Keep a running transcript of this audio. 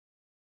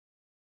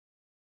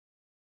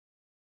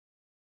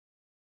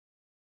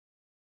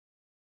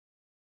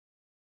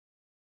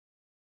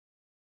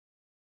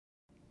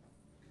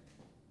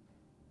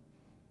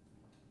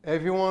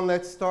Everyone,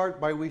 let's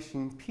start by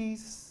wishing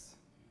peace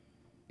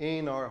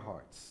in our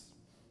hearts.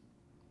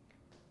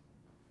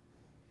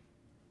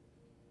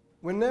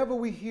 Whenever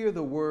we hear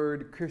the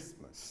word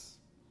Christmas,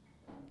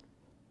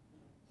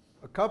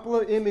 a couple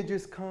of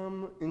images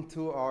come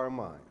into our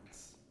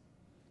minds.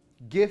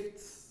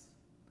 Gifts,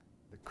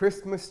 the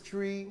Christmas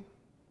tree,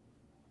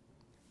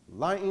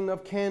 lighting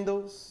of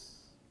candles,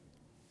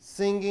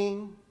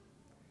 singing.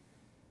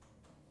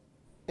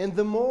 And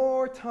the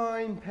more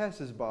time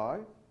passes by,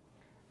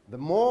 the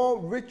more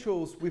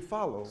rituals we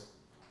follow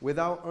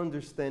without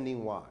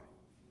understanding why.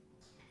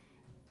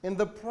 And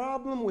the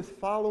problem with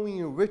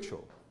following a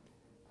ritual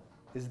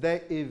is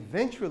that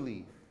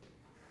eventually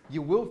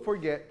you will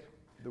forget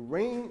the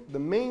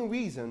main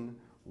reason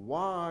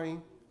why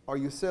are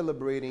you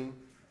celebrating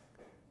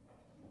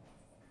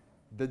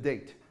the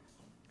date.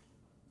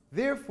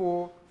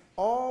 Therefore,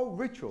 all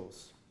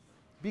rituals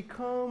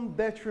become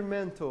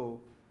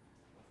detrimental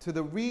to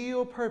the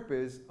real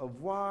purpose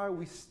of why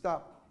we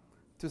stop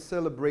to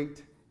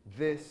celebrate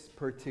this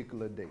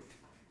particular date.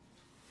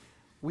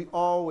 We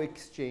all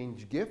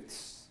exchange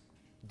gifts.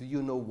 Do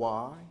you know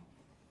why?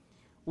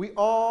 We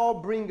all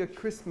bring a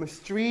Christmas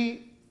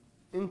tree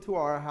into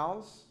our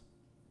house.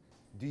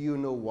 Do you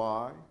know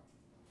why?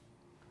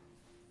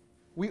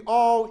 We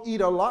all eat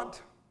a lot,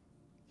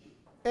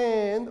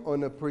 and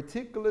on a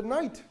particular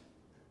night,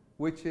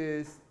 which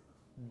is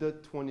the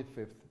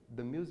 25th.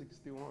 The music's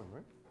still on,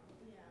 right?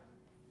 Yeah.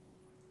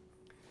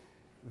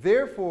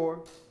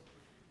 Therefore,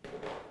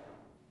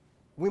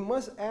 we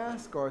must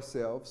ask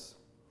ourselves,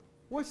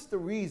 what's the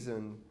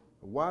reason?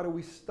 Why do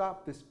we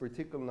stop this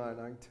particular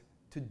night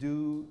to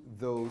do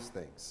those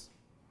things?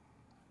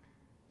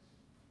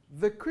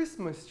 The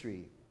Christmas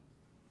tree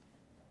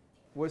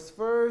was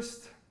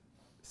first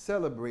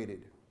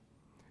celebrated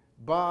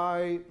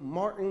by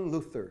Martin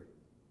Luther.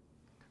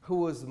 Who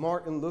was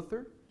Martin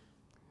Luther?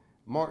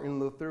 Martin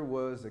Luther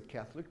was a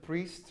Catholic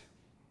priest.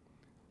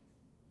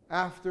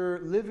 After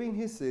leaving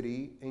his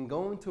city and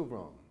going to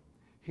Rome,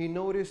 he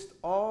noticed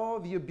all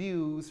the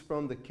abuse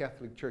from the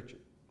Catholic Church.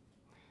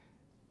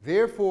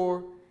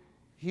 Therefore,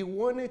 he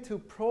wanted to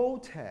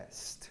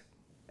protest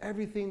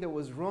everything that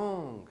was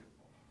wrong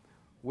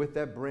with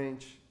that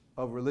branch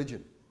of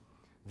religion.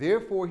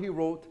 Therefore, he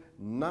wrote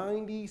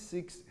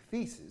 96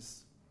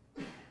 theses,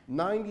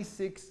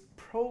 96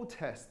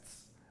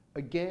 protests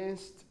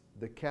against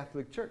the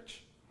Catholic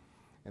Church.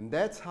 And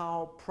that's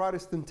how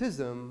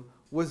Protestantism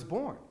was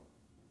born.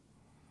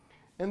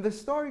 And the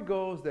story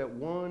goes that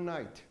one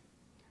night,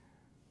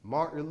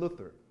 Martin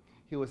Luther,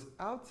 he was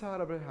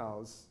outside of the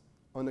house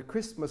on a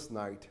Christmas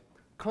night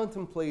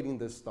contemplating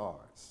the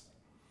stars.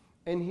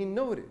 And he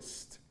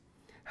noticed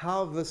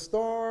how the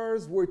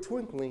stars were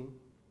twinkling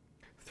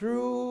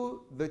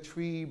through the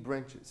tree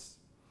branches.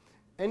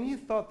 And he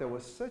thought that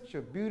was such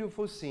a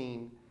beautiful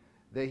scene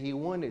that he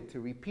wanted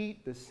to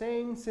repeat the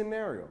same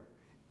scenario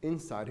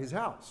inside his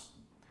house.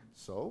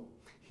 So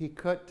he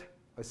cut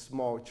a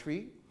small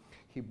tree,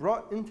 he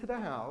brought into the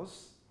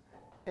house,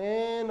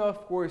 and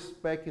of course,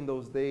 back in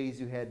those days,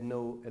 you had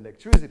no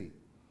electricity.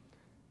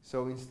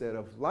 So instead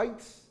of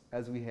lights,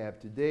 as we have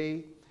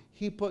today,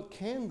 he put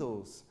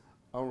candles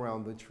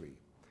around the tree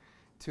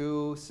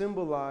to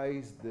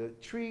symbolize the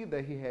tree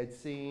that he had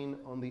seen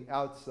on the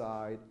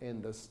outside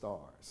and the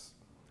stars.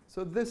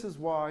 So this is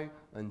why,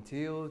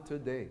 until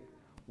today,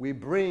 we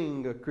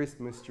bring a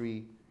Christmas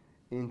tree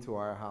into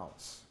our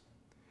house.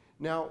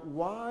 Now,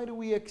 why do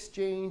we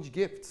exchange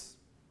gifts?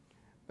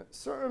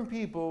 Certain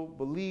people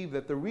believe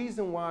that the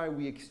reason why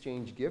we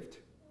exchange gift,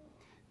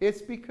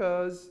 it's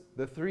because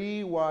the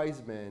three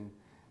wise men,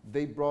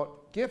 they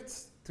brought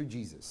gifts to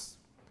Jesus.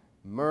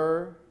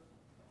 Myrrh,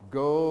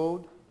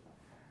 gold.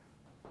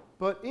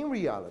 But in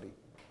reality,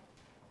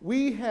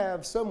 we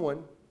have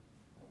someone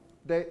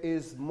that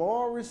is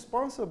more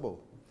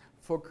responsible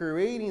for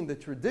creating the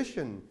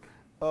tradition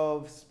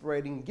of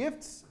spreading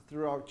gifts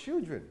throughout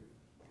children.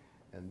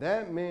 And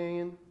that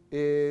man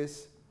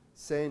is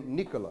Saint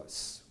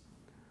Nicholas,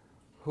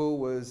 who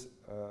was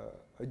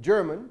a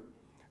German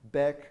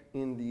back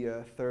in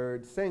the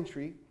 3rd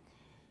century.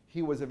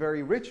 He was a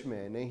very rich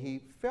man, and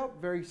he felt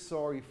very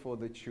sorry for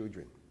the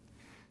children.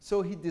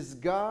 So he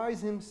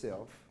disguised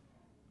himself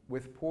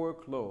with poor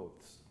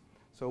clothes,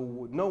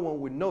 so no one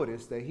would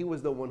notice that he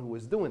was the one who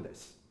was doing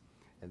this.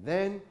 And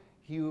then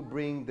he would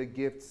bring the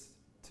gifts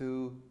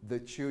to the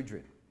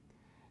children.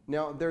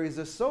 Now, there is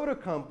a soda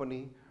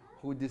company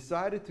who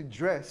decided to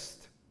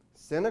dress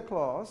Santa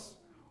Claus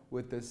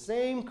with the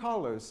same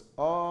colors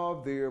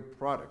of their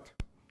product: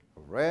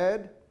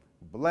 red,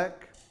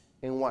 black,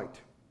 and white.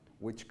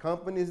 Which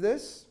company is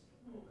this?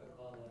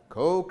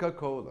 Coca-Cola.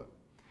 Coca-Cola.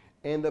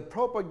 And the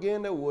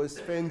propaganda was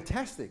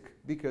fantastic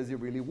because it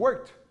really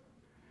worked.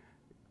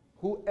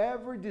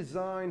 Whoever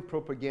designed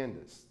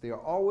propagandas, they are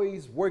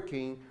always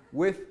working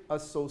with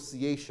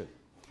association.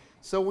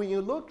 So when you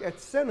look at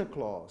Santa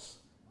Claus,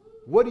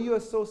 what do you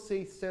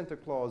associate Santa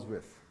Claus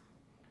with?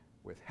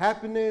 With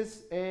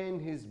happiness,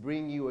 and he's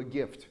bringing you a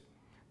gift.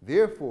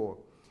 Therefore,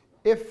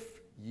 if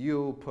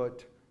you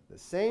put the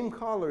same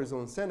colors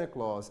on Santa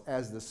Claus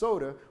as the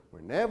soda,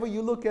 whenever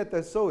you look at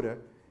that soda,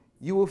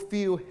 you will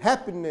feel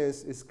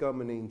happiness is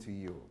coming into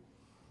you.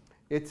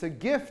 It's a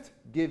gift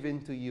given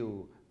to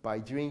you by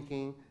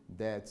drinking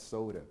that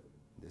soda.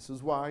 This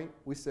is why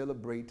we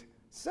celebrate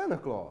Santa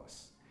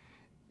Claus.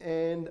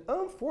 And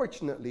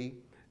unfortunately,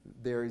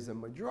 there is a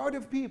majority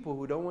of people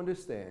who don't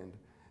understand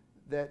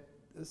that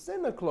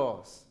Santa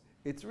Claus,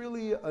 it's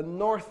really a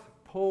North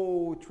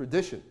Pole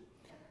tradition.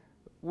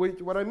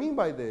 What I mean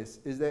by this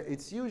is that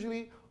it's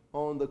usually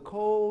on the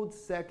cold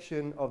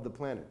section of the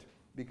planet,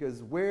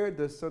 because where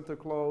does Santa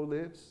Claus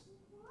lives?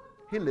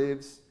 He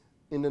lives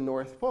in the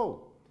North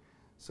Pole.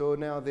 So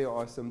now there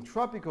are some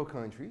tropical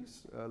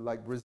countries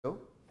like Brazil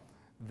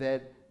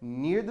that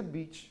near the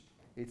beach,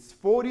 it's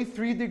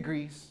 43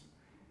 degrees,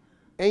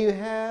 and you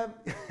have,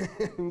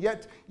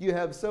 yet you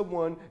have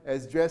someone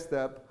as dressed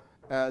up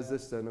as a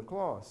Santa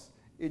Claus.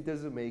 It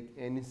doesn't make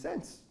any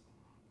sense.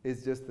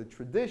 It's just the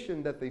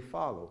tradition that they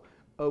follow,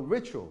 a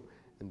ritual.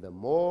 And the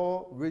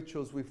more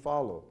rituals we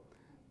follow,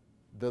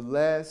 the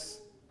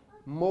less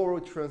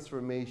moral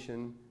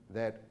transformation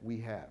that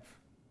we have.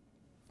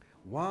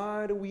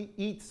 Why do we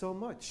eat so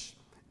much?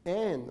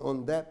 And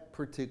on that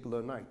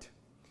particular night.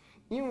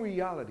 In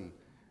reality,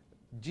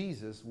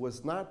 Jesus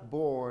was not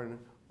born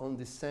on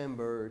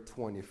December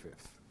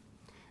 25th.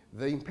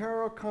 The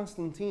Emperor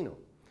Constantine,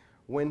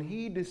 when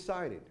he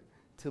decided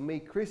to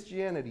make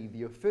Christianity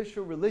the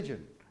official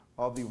religion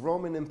of the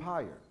Roman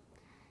Empire,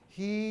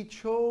 he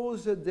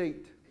chose a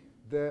date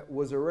that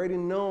was already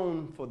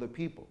known for the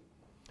people.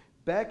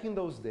 Back in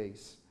those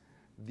days,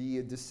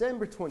 the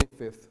December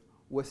 25th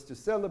was to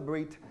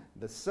celebrate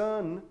the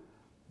sun,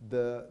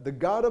 the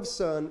god of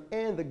sun,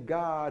 and the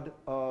god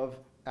of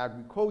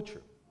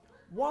agriculture.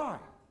 Why?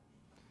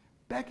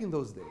 Back in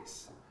those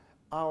days,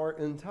 our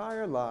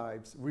entire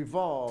lives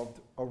revolved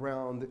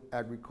around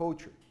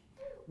agriculture.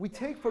 We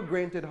take for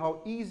granted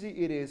how easy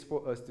it is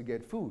for us to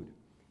get food.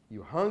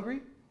 You're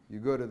hungry, you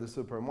go to the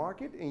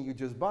supermarket, and you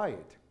just buy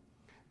it.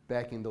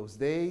 Back in those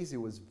days, it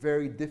was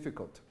very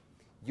difficult.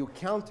 You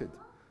counted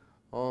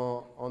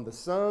on the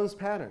sun's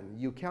pattern.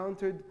 You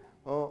counted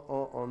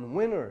on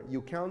winter.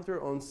 You counted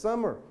on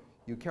summer.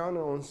 You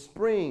counted on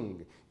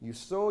spring. You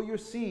sow your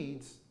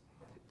seeds,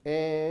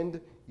 and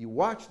you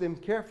watch them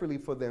carefully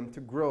for them to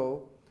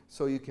grow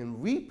so you can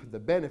reap the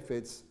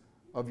benefits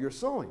of your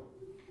sowing.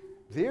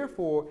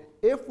 Therefore,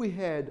 if we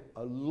had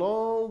a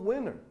long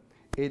winter,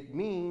 it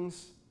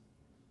means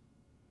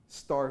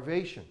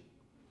starvation.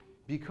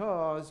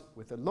 Because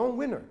with a long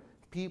winter,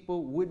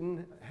 people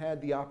wouldn't have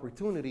the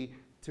opportunity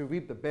to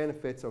reap the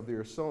benefits of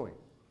their sowing.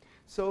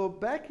 So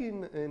back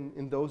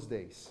in those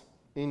days,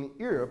 in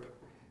Europe,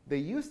 they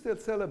used to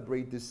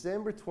celebrate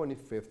December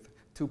 25th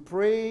to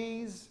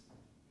praise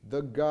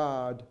the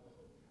god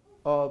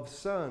of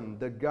sun,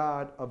 the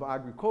god of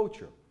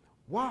agriculture.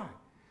 Why?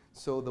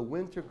 So the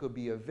winter could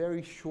be a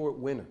very short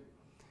winter.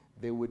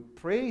 They would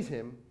praise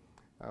him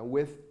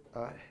with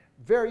a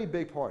very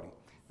big party.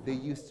 They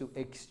used to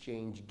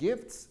exchange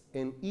gifts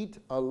and eat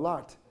a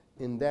lot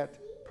in that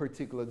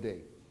particular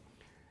day.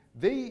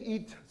 They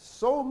eat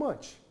so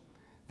much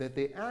that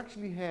they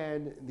actually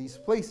had these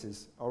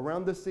places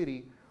around the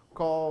city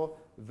called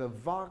the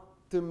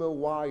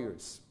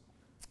Wires.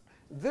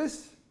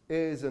 This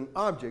is an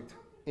object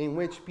in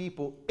which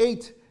people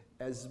ate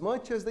as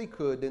much as they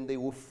could, and they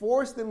will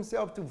force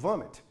themselves to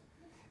vomit.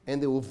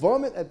 And they will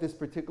vomit at this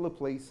particular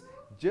place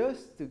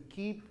just to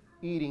keep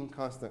eating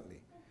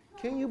constantly.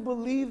 Can you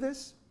believe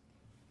this?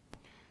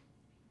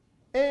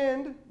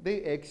 And they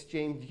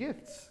exchange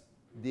gifts.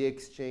 They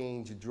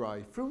exchange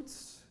dry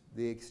fruits.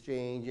 They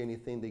exchange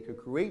anything they could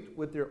create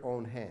with their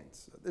own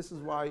hands. This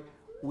is why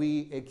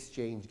we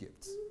exchange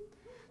gifts.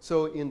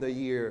 So in the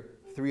year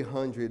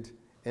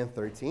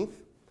 313,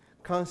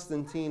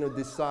 Constantine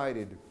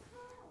decided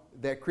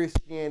that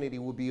Christianity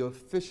would be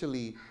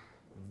officially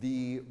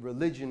the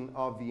religion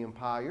of the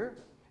empire,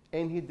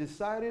 and he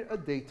decided a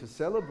date to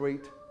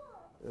celebrate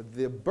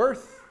the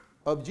birth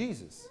of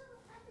Jesus.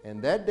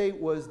 And that date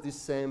was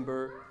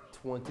December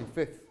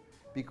 25th,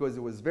 because it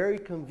was very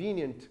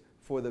convenient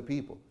for the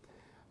people.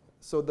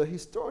 So the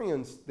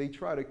historians, they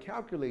try to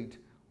calculate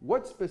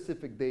what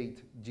specific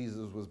date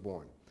Jesus was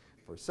born.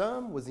 For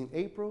some was in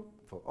April,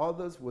 for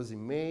others was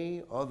in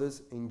May,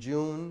 others in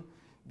June,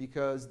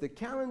 because the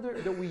calendar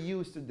that we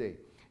use today,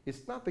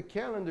 it's not the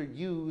calendar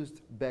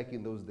used back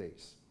in those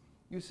days.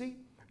 You see,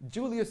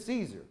 Julius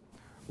Caesar,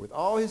 with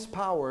all his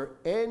power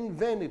and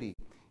vanity,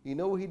 you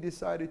know what he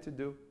decided to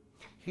do?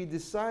 He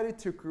decided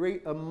to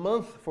create a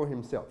month for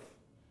himself.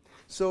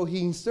 So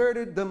he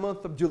inserted the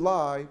month of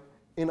July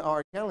in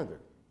our calendar.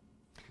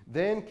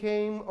 Then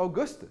came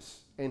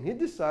Augustus, and he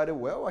decided,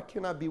 well, I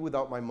cannot be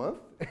without my month,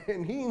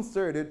 and he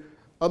inserted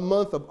a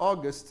month of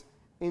August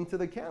into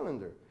the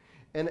calendar.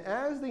 And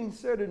as they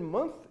inserted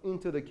month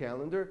into the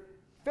calendar,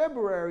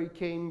 February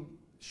came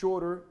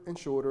shorter and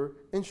shorter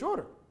and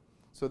shorter.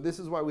 So this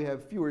is why we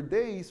have fewer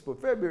days for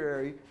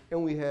February,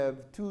 and we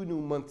have 2 new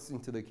months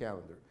into the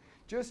calendar.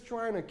 Just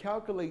trying to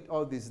calculate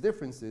all these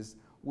differences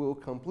will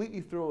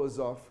completely throw us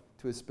off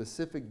to a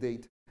specific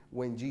date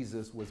when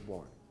Jesus was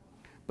born.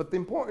 But the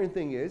important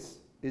thing is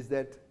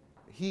that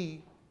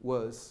he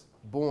was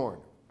born.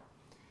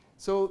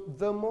 So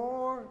the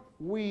more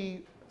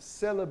we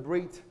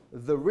celebrate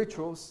the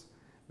rituals,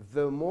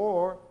 the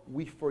more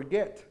we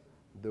forget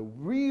the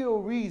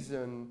real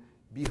reason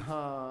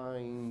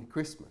behind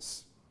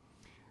Christmas.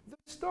 The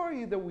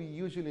story that we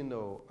usually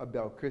know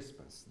about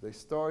Christmas, the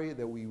story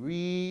that we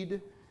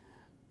read,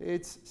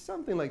 it's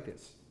something like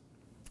this.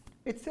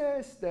 It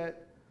says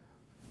that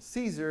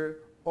Caesar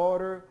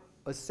ordered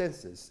a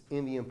census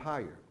in the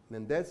empire.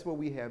 And that's where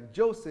we have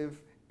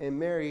Joseph and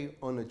Mary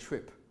on a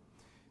trip,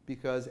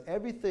 because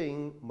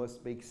everything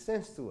must make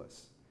sense to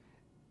us.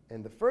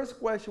 And the first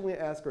question we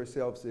ask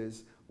ourselves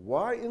is,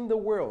 why in the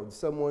world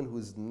someone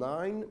who's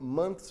 9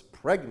 months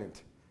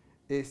pregnant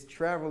is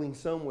traveling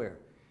somewhere?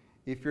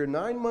 If you're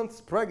 9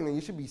 months pregnant,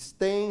 you should be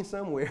staying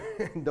somewhere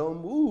and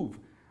don't move.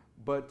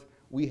 But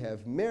we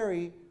have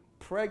Mary,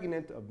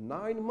 pregnant of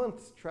 9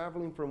 months,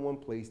 traveling from one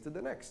place to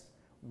the next.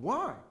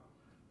 Why?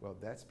 Well,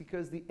 that's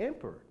because the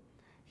emperor,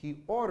 he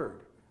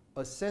ordered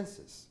a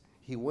census.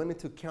 He wanted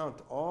to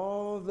count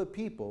all the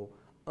people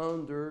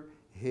under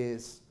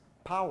his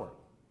power.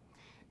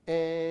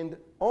 And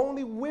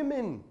only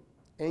women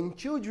and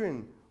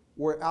children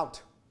were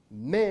out.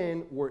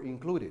 Men were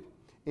included.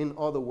 In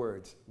other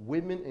words,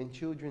 women and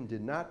children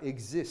did not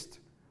exist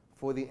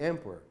for the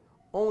emperor.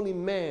 Only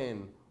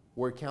men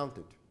were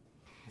counted.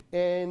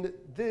 And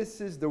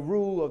this is the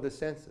rule of the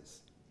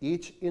census.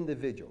 Each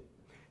individual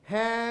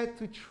had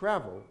to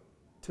travel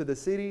to the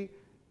city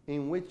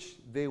in which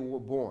they were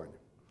born.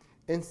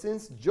 And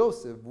since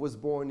Joseph was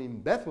born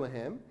in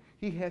Bethlehem,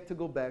 he had to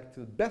go back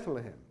to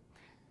Bethlehem.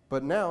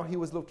 But now he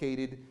was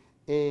located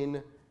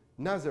in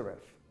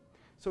Nazareth.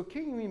 So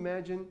can you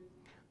imagine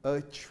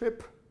a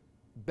trip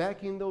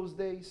back in those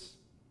days?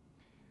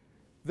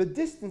 The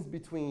distance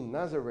between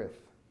Nazareth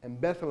and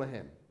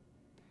Bethlehem,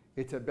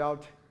 it's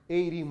about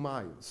 80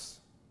 miles.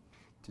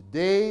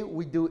 Today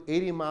we do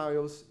 80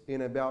 miles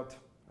in about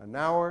an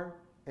hour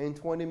and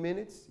 20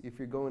 minutes, if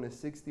you're going to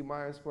 60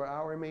 miles per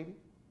hour maybe.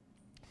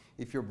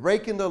 If you're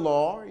breaking the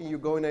law and you're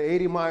going to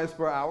 80 miles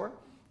per hour,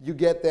 you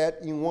get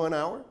that in 1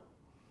 hour.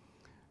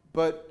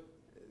 But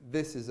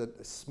this is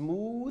a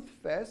smooth,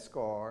 fast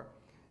car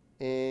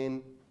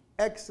and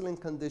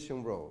excellent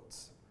condition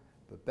roads.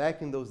 But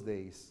back in those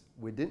days,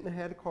 we didn't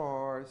have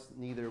cars,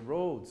 neither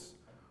roads.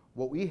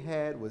 What we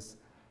had was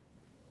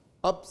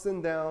ups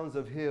and downs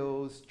of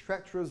hills,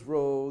 treacherous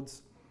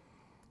roads,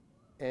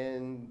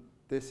 and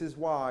this is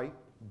why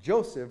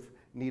Joseph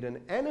needed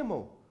an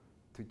animal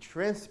to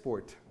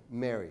transport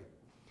Mary.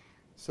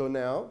 So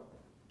now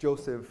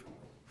Joseph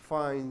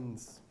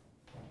finds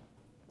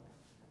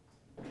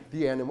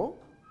the animal,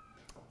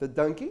 the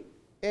donkey,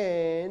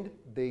 and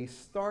they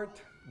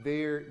start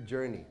their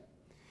journey.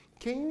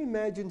 Can you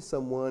imagine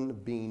someone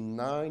being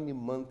 9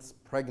 months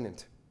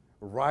pregnant,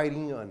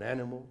 riding an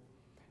animal?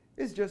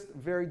 It's just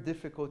very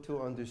difficult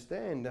to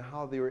understand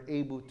how they were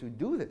able to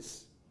do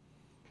this.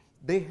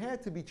 They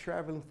had to be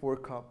traveling for a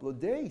couple of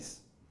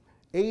days.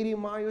 80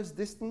 miles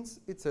distance,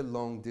 it's a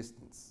long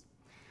distance.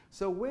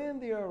 So when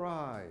they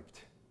arrived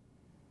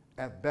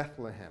at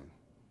Bethlehem,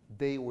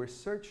 they were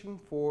searching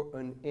for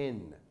an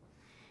inn.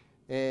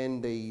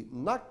 And they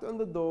knocked on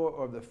the door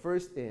of the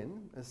first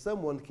inn, and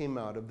someone came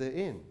out of the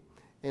inn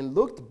and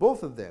looked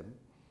both of them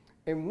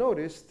and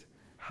noticed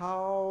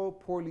how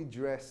poorly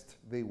dressed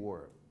they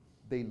were.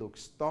 They looked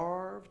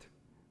starved.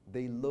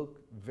 They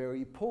looked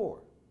very poor.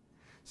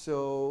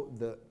 So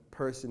the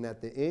person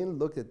at the inn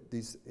looked at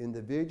these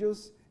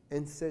individuals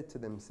and said to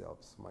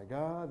themselves, my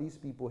God, these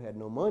people had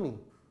no money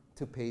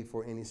to pay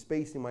for any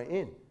space in my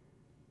inn.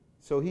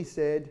 So he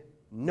said,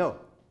 no,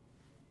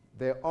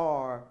 there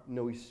are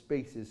no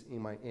spaces in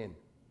my inn.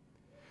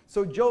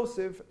 So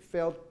Joseph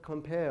felt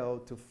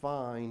compelled to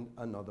find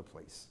another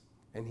place.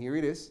 And here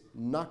it is,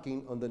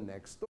 knocking on the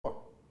next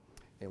door.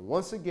 And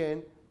once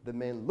again, the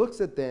man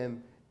looks at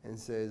them and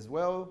says,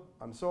 well,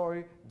 I'm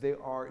sorry,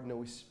 there are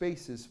no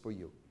spaces for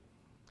you.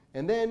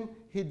 And then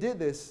he did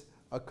this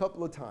a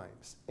couple of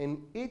times.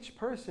 And each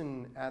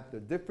person at the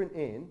different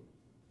inn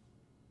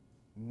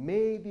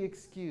made the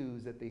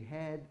excuse that they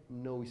had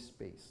no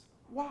space.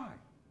 Why?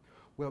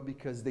 Well,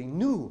 because they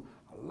knew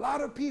a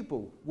lot of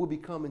people would be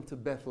coming to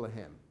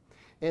Bethlehem.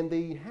 And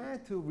they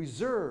had to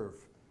reserve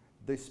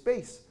the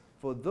space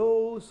for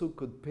those who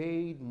could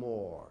pay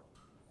more.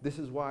 This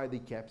is why they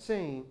kept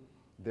saying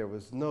there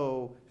was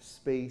no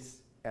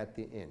space at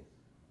the inn.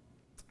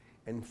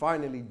 And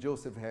finally,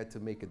 Joseph had to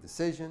make a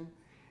decision.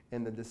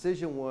 And the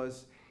decision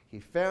was he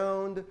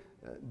found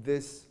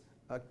this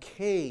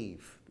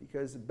cave,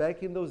 because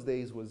back in those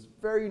days it was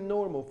very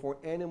normal for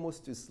animals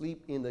to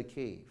sleep in the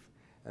cave.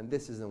 And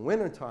this is in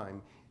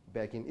wintertime.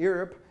 Back in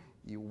Europe,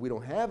 we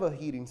don't have a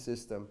heating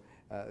system.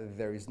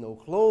 There is no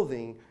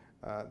clothing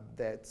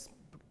that's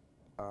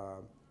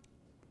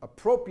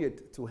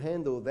appropriate to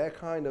handle that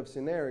kind of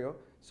scenario.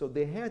 So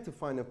they had to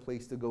find a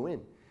place to go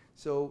in.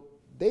 So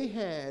they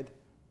had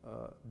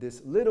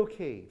this little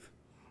cave.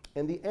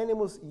 And the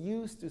animals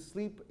used to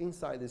sleep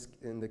inside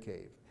in the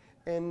cave.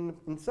 And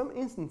in some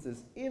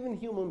instances, even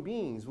human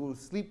beings will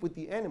sleep with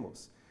the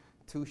animals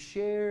to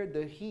share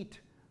the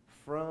heat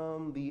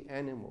from the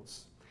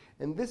animals.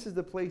 And this is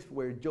the place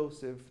where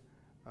Joseph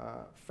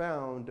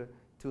found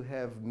to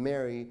have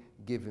Mary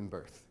given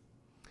birth.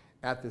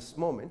 At this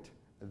moment,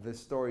 the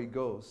story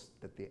goes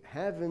that the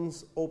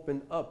heavens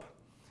opened up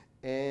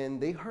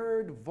and they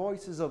heard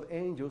voices of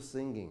angels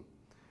singing,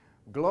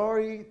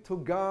 "Glory to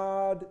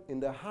God in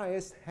the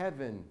highest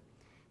heaven,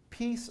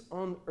 peace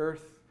on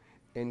earth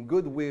and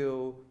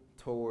goodwill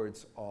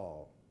towards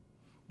all."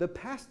 The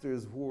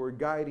pastors who were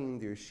guiding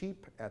their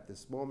sheep at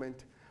this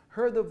moment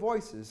heard the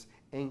voices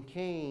and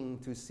came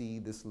to see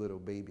this little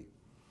baby.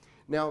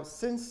 Now,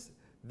 since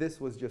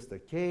this was just a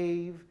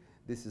cave,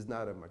 this is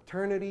not a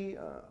maternity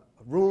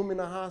room in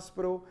a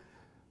hospital,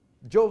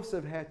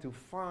 Joseph had to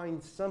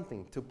find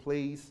something to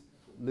place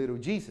little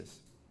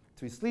Jesus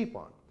to sleep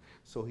on.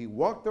 So he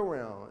walked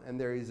around, and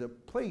there is a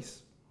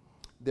place,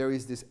 there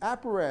is this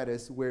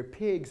apparatus where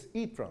pigs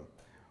eat from.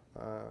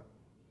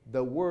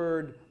 The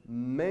word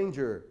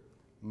manger,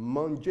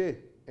 manger,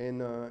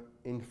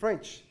 in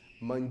French,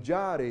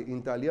 mangiare in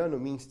Italiano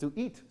means to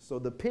eat. So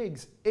the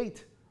pigs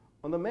ate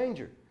on the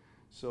manger.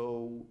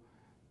 So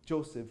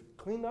Joseph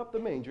cleaned up the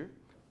manger,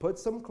 put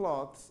some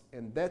cloths,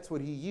 and that's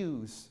what he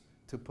used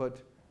to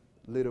put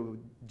little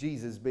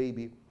Jesus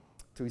baby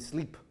to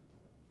sleep.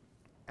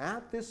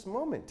 At this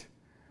moment,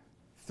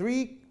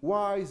 3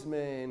 wise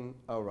men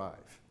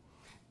arrive.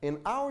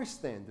 In our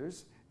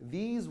standards,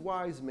 these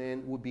wise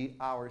men would be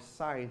our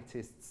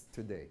scientists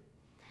today.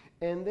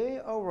 And they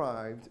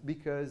arrived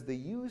because they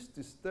used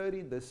to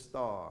study the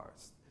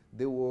stars.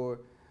 They were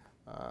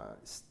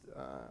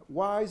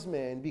wise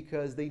men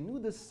because they knew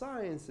the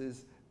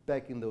sciences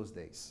back in those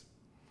days.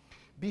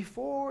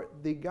 Before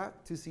they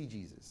got to see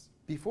Jesus,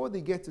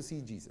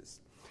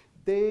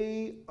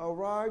 they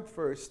arrived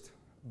first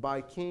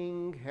by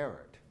King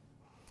Herod.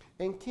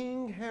 And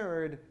King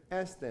Herod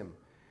asked them,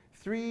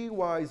 3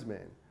 wise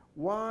men,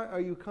 "Why are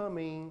you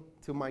coming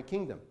to my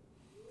kingdom?"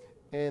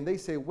 And they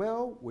say,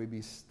 "Well, we'll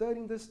be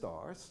studying the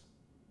stars,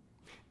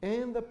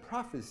 and the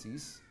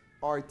prophecies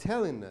are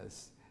telling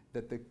us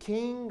that the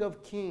King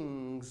of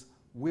Kings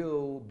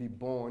will be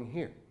born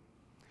here."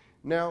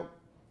 Now,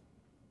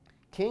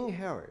 King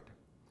Herod,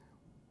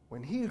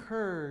 when he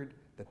heard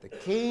that the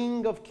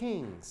King of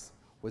Kings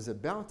was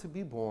about to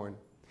be born,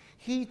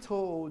 he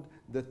told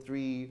the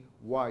 3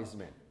 wise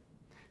men,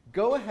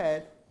 "Go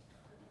ahead,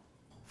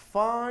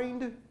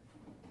 find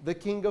the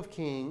King of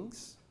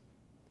Kings,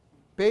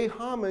 pay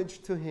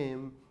homage to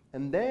him,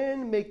 and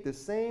then make the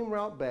same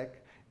route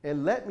back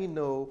and let me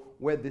know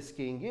where this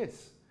king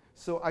is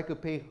so I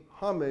could pay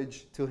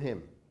homage to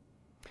him."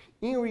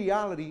 In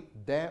reality,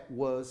 that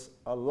was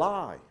a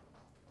lie.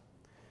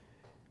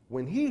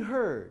 When he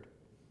heard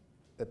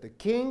that the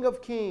King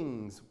of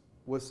Kings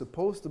was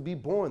supposed to be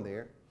born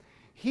there,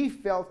 he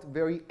felt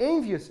very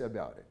envious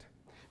about it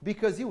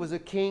because he was a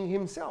king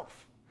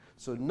himself.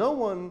 So no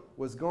one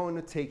was going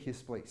to take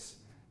his place.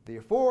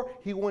 Therefore,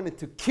 he wanted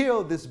to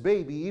kill this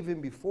baby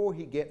even before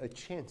he get a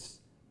chance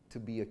to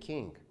be a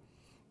king.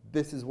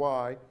 This is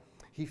why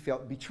he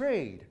felt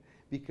betrayed,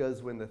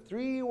 because when the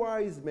 3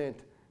 wise men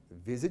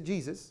visit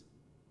Jesus,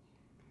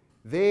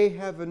 they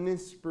have an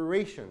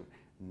inspiration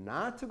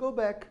not to go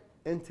back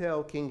and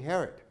tell King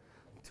Herod,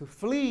 to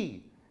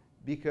flee,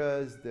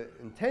 because the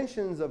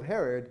intentions of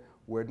Herod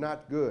were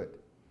not good.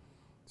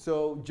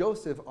 So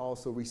Joseph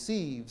also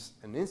receives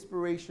an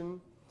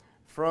inspiration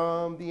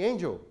from the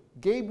angel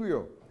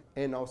Gabriel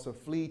and also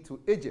flee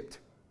to Egypt.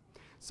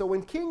 So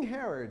when King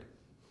Herod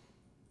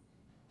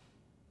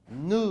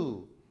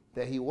knew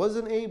that he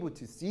wasn't able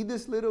to see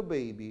this little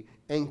baby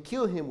and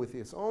kill him with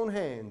his own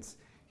hands,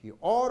 he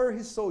ordered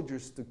his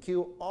soldiers to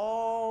kill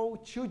all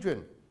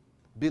children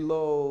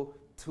below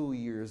 2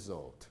 years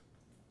old.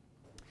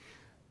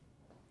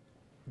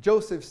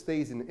 Joseph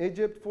stays in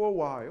Egypt for a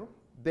while.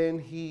 Then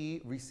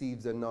he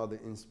receives another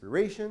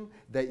inspiration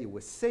that it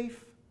was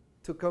safe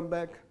to come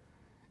back,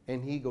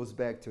 and he goes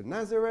back to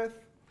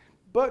Nazareth.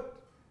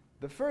 But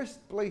the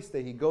first place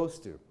that he goes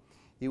to,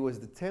 it was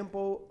the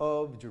Temple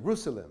of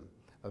Jerusalem,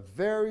 a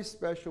very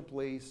special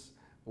place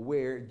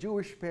where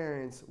Jewish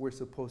parents were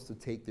supposed to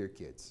take their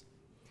kids.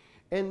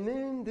 And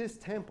in this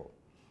temple,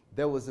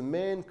 there was a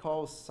man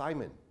called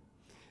Simon.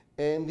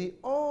 And the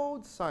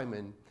old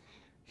Simon,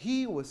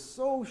 he was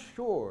so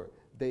sure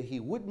that he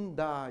wouldn't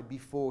die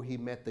before he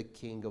met the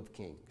King of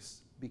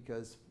Kings,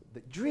 because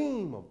the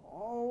dream of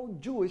all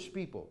Jewish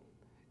people,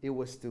 it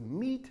was to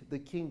meet the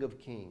King of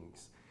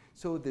Kings,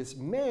 so this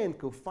man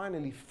could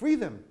finally free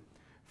them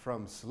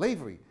from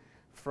slavery,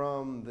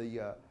 from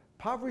the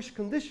impoverished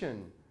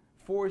condition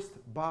forced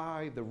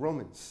by the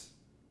Romans.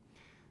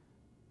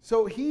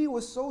 So he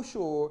was so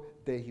sure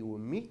that he will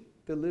meet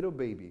the little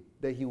baby,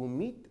 that he will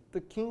meet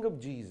the King of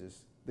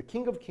Jesus, the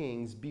King of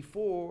Kings,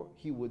 before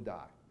he would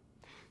die.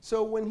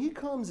 So when he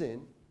comes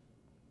in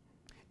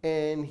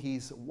and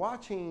he's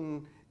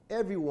watching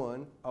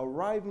everyone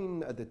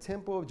arriving at the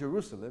Temple of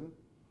Jerusalem,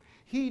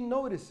 he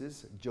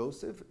notices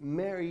Joseph,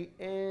 Mary,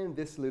 and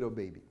this little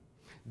baby.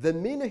 The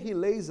minute he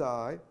lays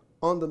eye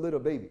on the little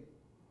baby.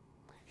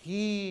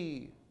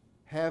 He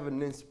had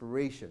an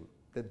inspiration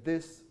that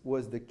this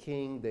was the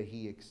king that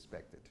he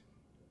expected.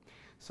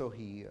 So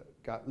he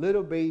got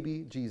little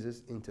baby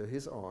Jesus into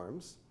his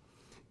arms,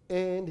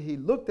 and he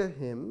looked at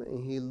him,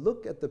 and he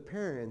looked at the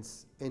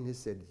parents, and he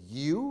said,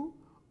 "You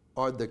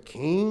are the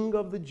king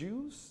of the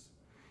Jews?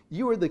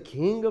 You are the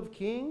king of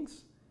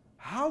kings?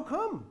 How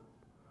come?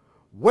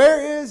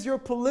 Where is your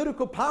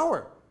political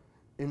power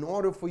in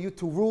order for you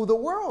to rule the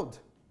world?"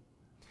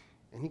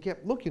 And he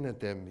kept looking at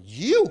them.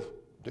 "You,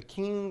 the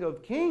king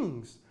of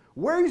kings,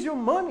 where is your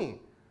money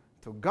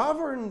to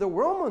govern the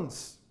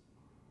Romans?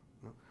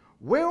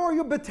 Where are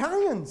your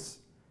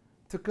battalions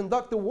to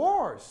conduct the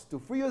wars, to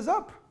free us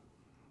up?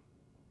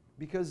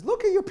 Because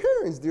look at your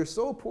parents, they're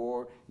so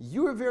poor,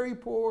 you are very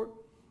poor."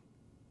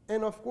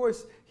 And of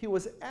course, he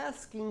was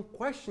asking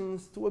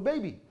questions to a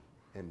baby.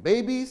 And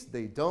babies,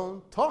 they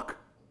don't talk.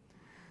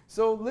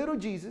 So little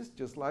Jesus,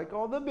 just like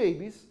all the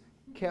babies,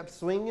 kept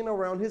swinging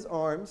around his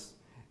arms,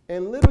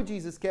 and little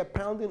Jesus kept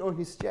pounding on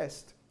his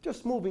chest,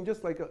 just moving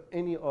just like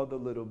any other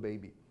little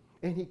baby.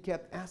 And he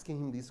kept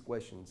asking him these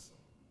questions.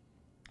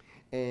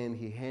 And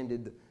he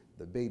handed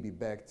the baby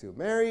back to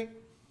Mary,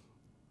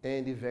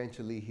 and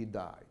eventually he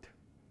died.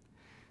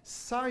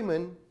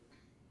 Simon,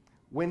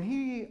 when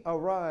he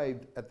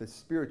arrived at the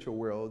spiritual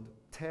world,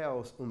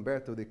 tells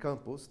Humberto de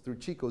Campos through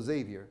Chico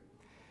Xavier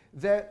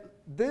that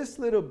this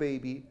little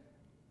baby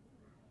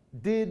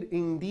did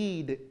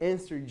indeed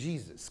answer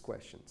Jesus'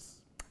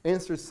 questions,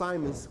 answer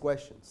Simon's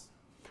questions.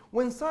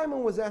 When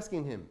Simon was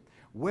asking him,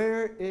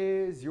 "Where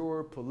is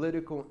your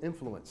political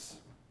influence?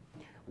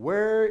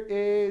 Where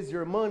is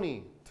your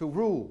money to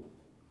rule?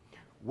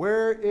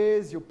 Where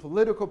is your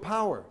political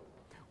power?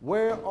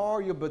 Where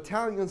are your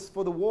battalions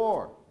for the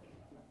war?"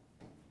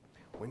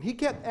 When he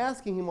kept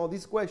asking him all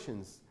these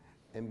questions,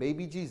 and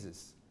baby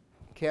Jesus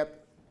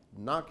kept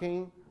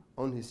knocking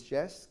on his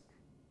chest,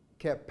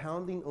 kept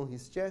pounding on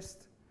his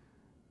chest,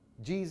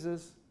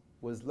 Jesus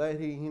was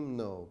letting him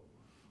know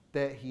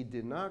that he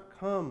did not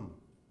come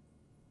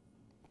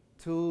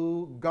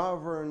to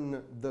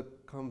govern the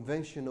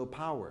conventional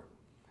power,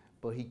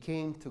 but he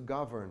came to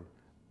govern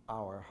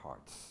our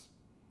hearts.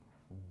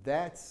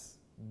 That's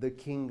the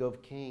King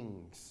of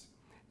Kings.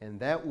 And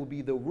that will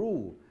be the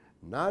rule,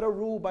 not a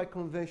rule by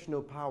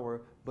conventional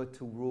power, but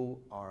to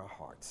rule our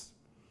hearts.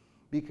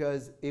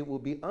 Because it will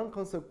be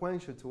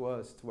inconsequential to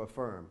us to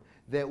affirm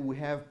that we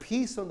have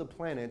peace on the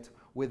planet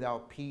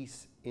without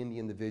peace in the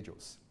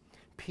individuals.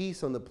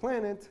 Peace on the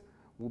planet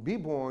will be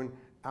born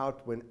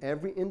out when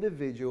every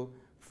individual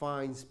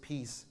finds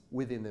peace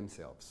within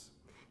themselves.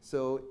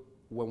 So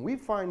when we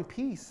find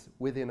peace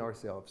within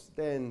ourselves,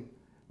 then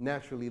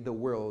naturally the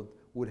world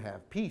would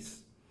have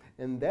peace.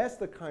 And that's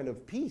the kind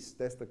of peace,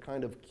 that's the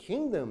kind of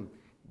kingdom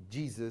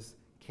Jesus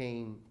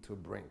came to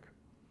bring.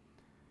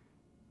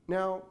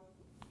 Now,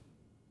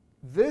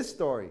 this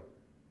story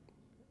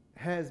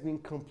has been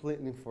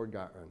completely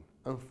forgotten,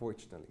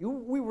 unfortunately.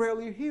 We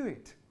rarely hear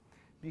it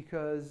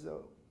because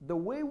the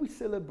way we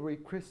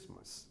celebrate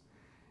Christmas,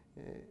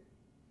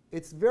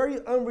 it's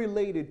very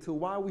unrelated to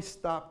why we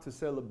stopped to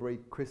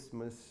celebrate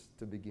Christmas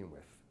to begin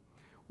with.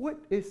 What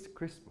is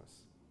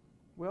Christmas?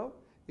 Well,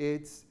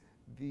 it's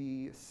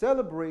the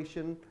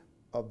celebration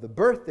of the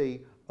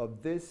birthday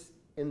of this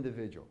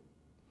individual.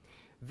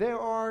 There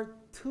are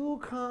two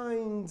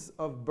kinds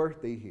of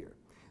birthday here.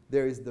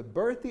 There is the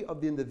birthday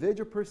of the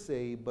individual per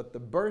se, but the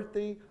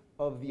birthday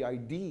of the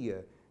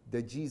idea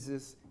that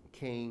Jesus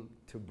came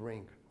to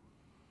bring.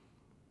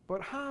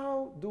 But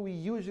how do we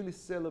usually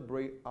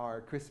celebrate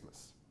our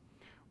Christmas?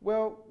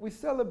 Well, we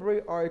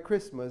celebrate our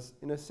Christmas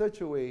in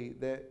such a way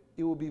that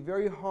it will be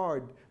very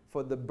hard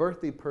for the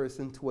birthday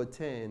person to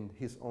attend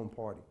his own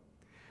party.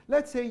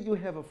 Let's say you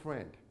have a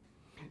friend,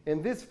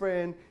 and this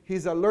friend,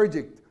 he's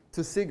allergic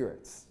to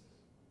cigarettes.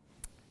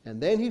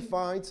 And then he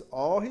finds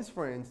all his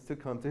friends to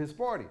come to his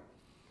party.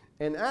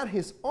 And at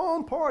his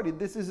own party,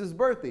 this is his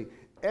birthday,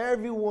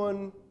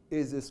 everyone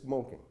is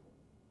smoking.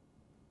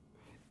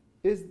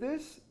 Is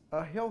this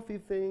a healthy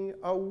thing?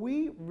 Are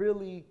we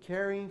really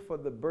caring for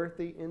the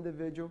birthday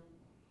individual?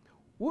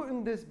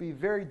 Wouldn't this be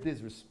very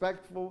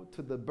disrespectful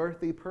to the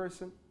birthday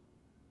person?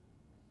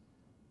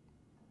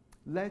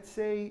 Let's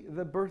say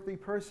the birthday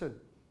person,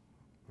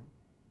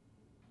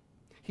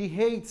 he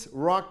hates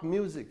rock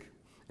music,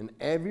 and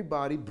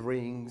everybody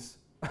brings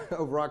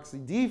a rock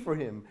CD for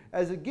him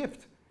as a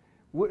gift.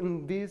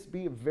 Wouldn't this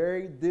be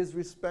very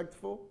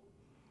disrespectful?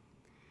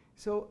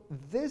 So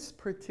this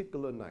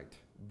particular night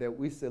that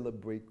we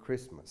celebrate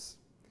Christmas,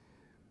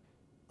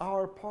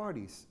 our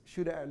parties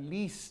should at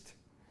least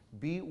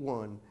be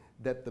one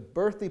that the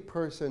birthday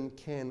person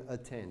can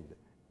attend,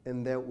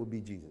 and that will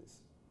be Jesus.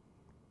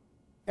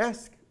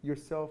 Ask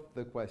yourself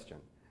the question,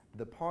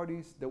 the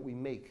parties that we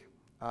make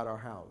at our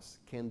house,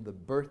 can the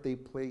birthday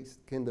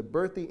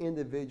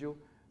individual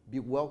be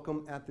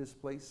welcome at this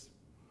place?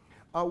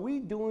 Are we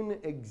doing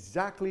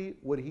exactly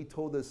what he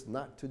told us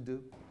not to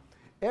do?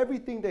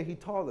 Everything that he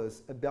taught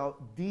us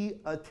about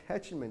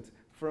detachment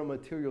from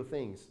material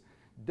things,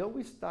 don't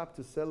we stop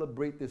to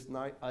celebrate this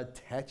night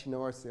attaching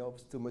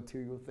ourselves to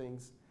material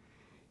things?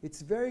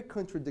 It's very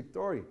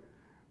contradictory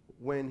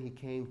when he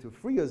came to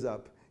free us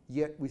up,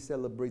 yet we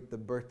celebrate the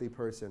birthday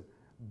person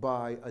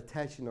by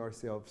attaching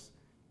ourselves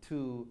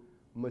to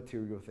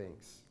material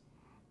things.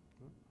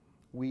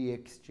 We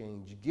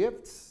exchange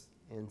gifts,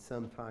 and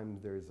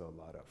sometimes there's a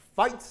lot of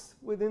fights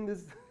within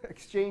this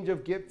exchange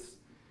of gifts.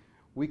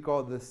 We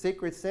call the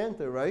Secret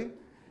Santa, right?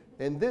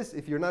 And this,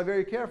 if you're not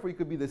very careful, it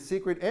could be the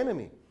secret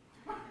enemy.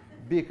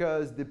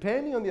 Because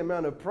depending on the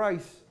amount of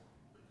price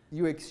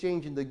you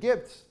exchange in the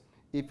gifts,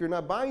 if you're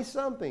not buying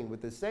something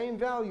with the same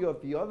value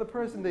of the other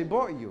person they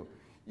bought you,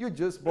 you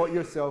just bought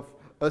yourself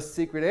a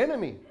secret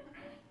enemy.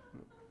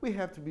 We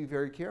have to be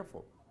very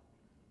careful.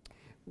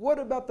 What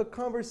about the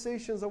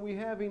conversations that we're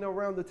having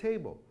around the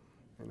table?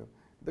 You know,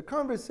 the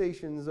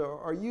conversations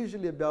are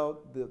usually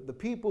about the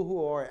people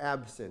who are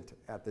absent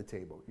at the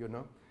table, you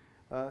know,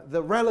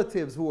 the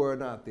relatives who are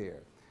not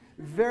there.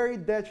 Very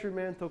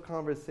detrimental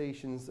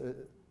conversations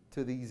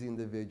to these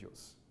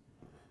individuals.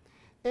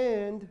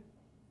 And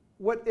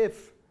what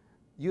if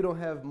you don't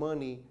have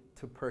money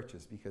to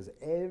purchase? Because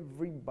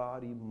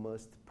everybody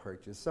must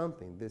purchase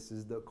something. This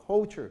is the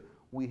culture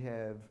we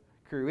have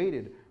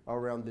created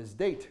around this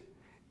date.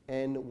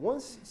 And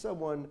once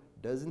someone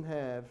doesn't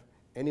have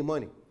any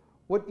money,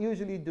 what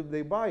usually do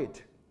they buy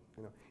it?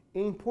 You know,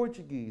 in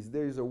Portuguese,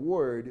 there is a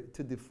word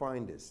to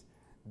define this.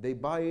 They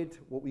buy it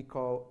what we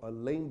call a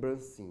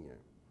lembrancinha.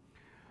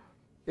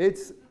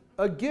 It's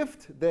a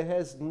gift that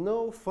has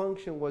no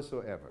function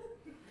whatsoever.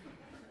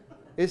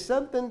 It's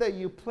something that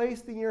you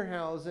placed in your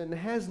house and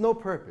has no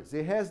purpose.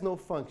 It has no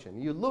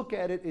function. You look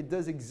at it, it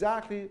does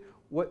exactly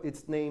what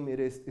its name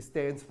it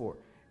stands for.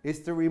 It's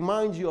to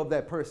remind you of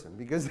that person,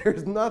 because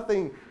there's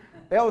nothing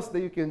else that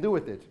you can do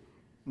with it.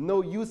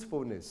 No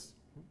usefulness.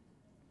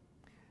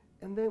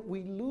 And then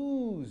we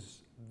lose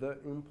the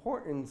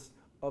importance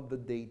of the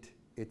date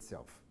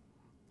itself.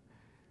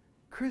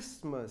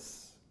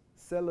 Christmas,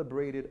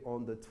 celebrated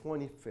on the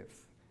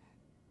 25th.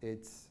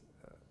 It's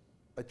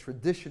a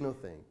traditional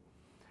thing.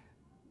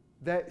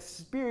 That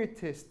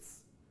Spiritists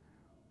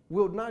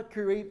will not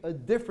create a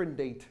different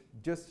date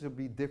just to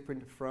be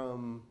different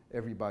from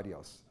everybody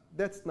else.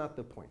 That's not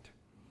the point.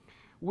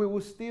 We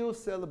will still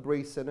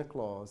celebrate Santa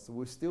Claus,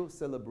 we'll still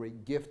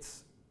celebrate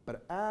gifts,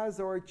 but as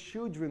our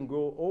children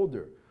grow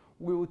older,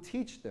 we will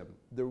teach them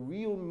the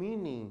real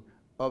meaning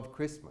of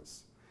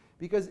Christmas.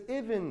 Because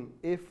even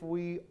if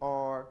we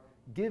are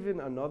given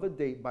another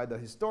date by the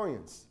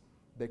historians,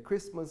 that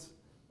Christmas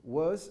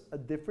was a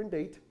different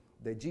date,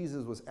 that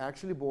Jesus was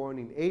actually born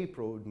in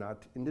April,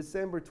 not in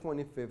December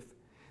 25th,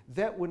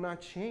 that would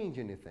not change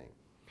anything.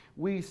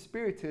 We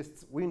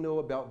Spiritists, we know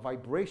about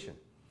vibration.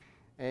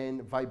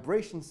 And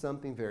vibration is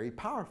something very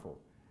powerful.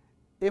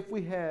 If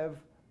we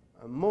have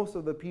most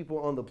of the people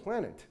on the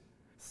planet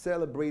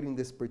celebrating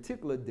this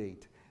particular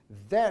date,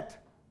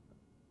 that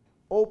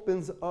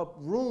opens up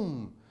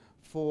room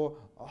for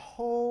a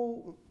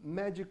whole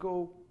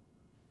magical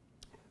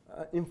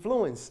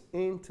influence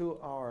into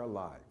our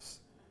lives.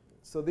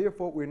 So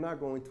therefore, we're not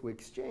going to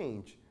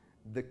exchange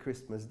the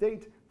Christmas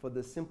date for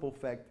the simple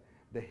fact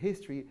that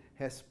history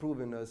has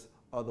proven us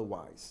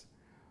otherwise.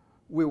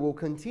 We will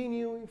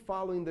continue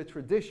following the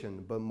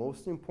tradition, but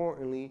most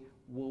importantly,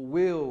 we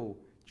will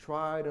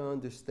try to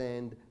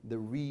understand the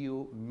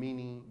real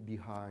meaning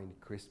behind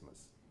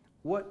Christmas.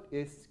 What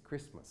is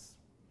Christmas?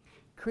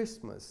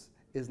 Christmas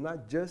is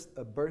not just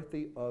a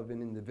birthday of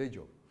an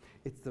individual.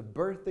 It's the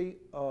birthday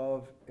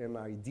of an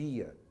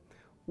idea.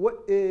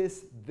 What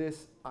is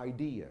this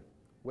idea?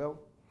 Well,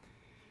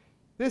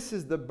 this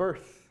is the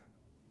birth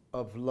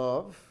of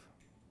love,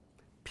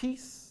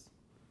 peace,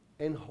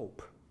 and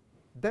hope.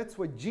 That's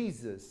what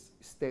Jesus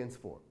stands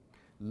for.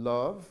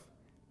 Love,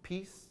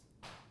 peace,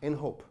 and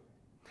hope.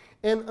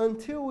 And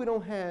until we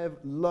don't have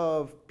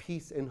love,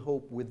 peace, and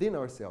hope within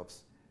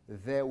ourselves,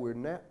 there will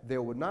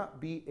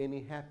not be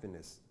any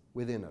happiness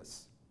within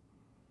us.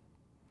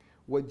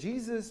 What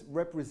Jesus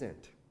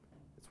represents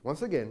is,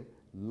 once again,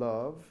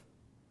 love,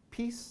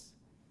 peace,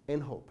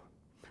 and hope.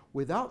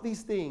 Without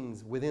these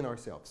things within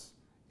ourselves,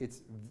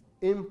 it's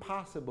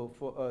impossible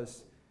for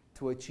us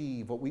to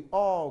achieve what we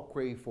all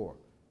crave for,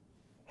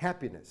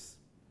 happiness.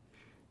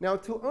 Now,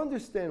 to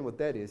understand what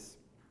that is,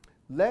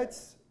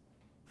 let's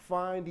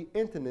find the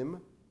antonym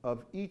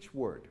of each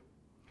word.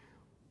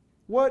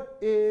 What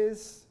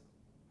is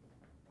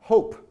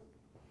hope?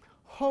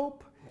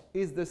 Hope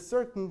is the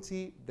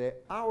certainty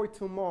that our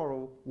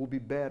tomorrow will be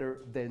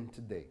better than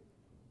today.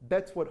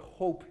 That's what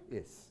hope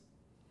is.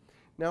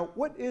 Now,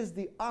 what is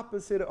the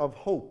opposite of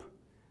hope?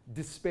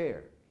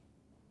 Despair.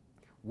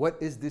 What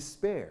is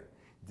despair?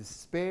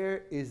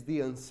 Despair is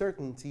the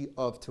uncertainty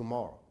of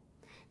tomorrow.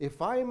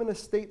 If I am in a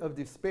state of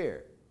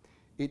despair,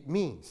 it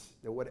means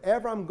that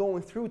whatever I'm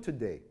going through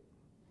today,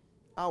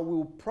 I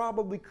will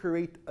probably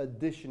create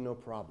additional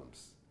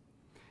problems.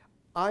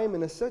 I am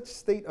in a such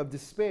state of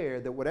despair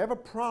that whatever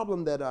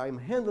problem that I'm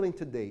handling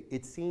today,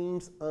 it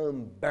seems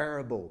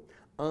unbearable,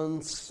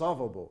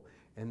 unsolvable.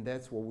 And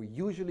that's where we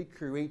usually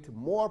create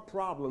more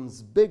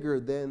problems bigger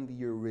than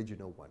the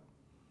original one.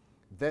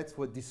 That's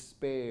what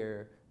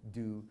despair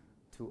do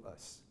to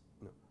us.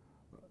 No.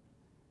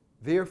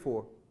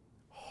 Therefore,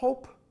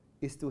 hope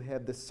is to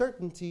have the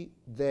certainty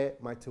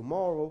that my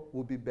tomorrow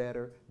will be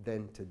better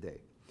than today.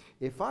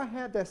 If I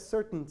have that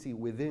certainty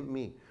within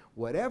me,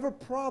 whatever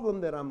problem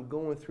that I'm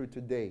going through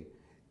today,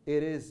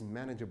 it is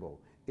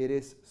manageable, it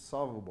is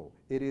solvable,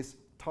 it is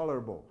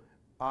tolerable.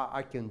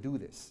 I can do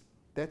this.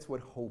 That's what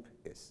hope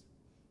is.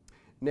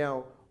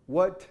 Now,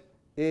 what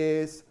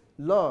is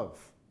love?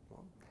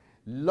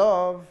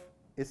 Love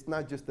is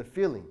not just a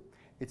feeling.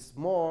 It's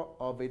more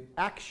of an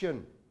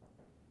action.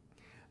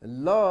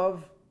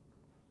 Love,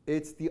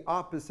 it's the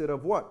opposite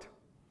of what?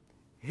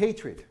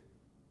 Hatred.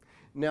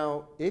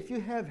 Now, if you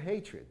have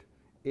hatred,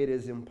 it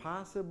is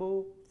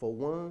impossible for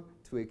one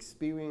to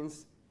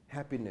experience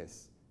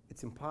happiness.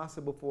 It's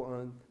impossible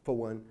for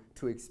one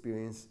to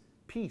experience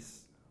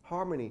peace,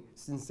 harmony,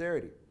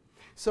 sincerity.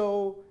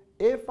 So,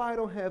 if I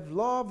don't have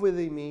love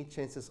within me,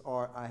 chances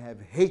are I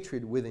have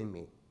hatred within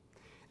me.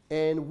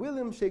 And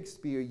William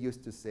Shakespeare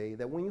used to say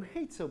that when you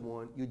hate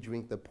someone, you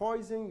drink the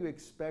poison, you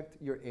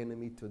expect your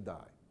enemy to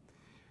die.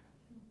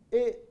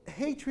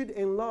 Hatred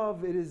and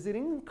love, it is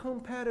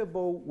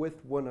incompatible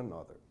with one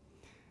another.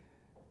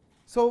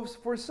 So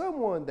for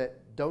someone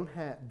that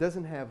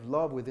doesn't have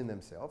love within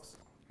themselves,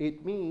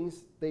 it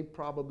means they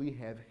probably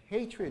have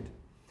hatred.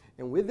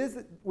 And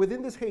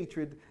within this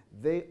hatred,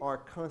 they are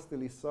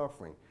constantly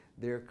suffering.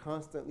 They're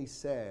constantly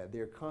sad.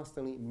 They're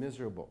constantly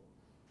miserable.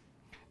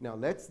 Now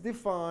let's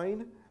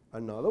define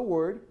another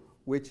word,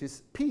 which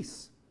is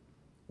peace.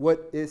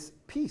 What is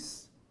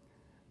peace?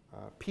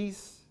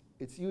 Peace,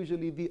 it's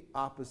usually the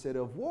opposite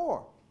of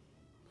war.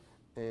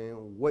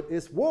 And what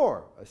is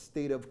war? A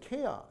state of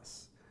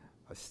chaos,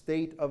 a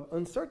state of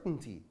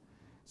uncertainty.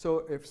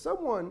 So if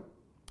someone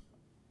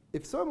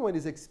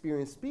is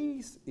experiencing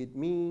peace, it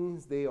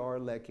means they are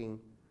lacking.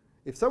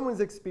 If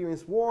someone's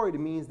experienced war, it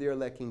means they are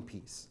lacking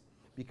peace.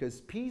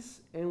 Because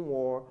peace and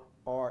war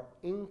are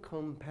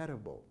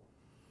incompatible.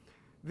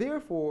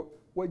 Therefore,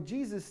 what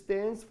Jesus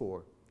stands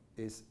for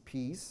is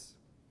peace,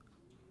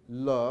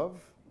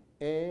 love,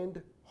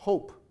 and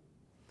hope.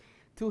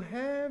 To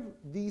have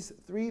these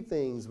three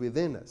things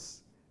within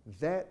us,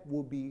 that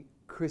will be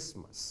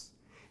Christmas.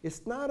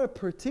 It's not a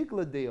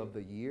particular day of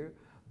the year,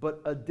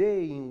 but a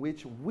day in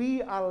which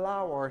we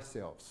allow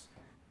ourselves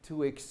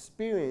to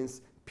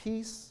experience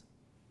peace,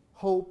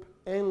 hope,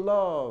 and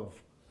love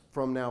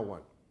from now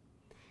on.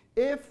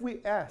 If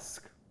we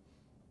ask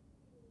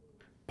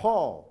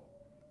Paul,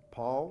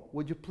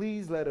 would you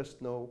please let us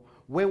know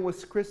when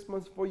was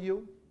Christmas for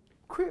you?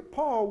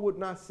 Paul would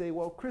not say,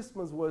 well,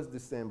 Christmas was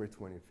December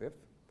 25th.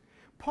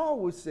 Paul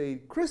would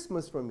say,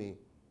 Christmas for me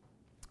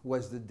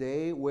was the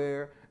day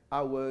where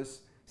I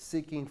was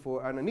seeking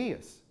for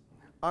Ananias.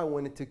 I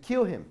wanted to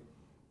kill him.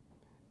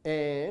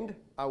 And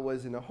I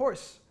was in a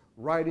horse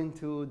riding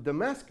to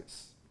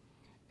Damascus.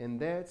 And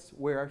that's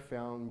where I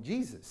found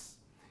Jesus.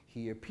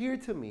 He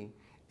appeared to me,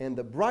 and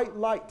the bright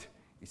light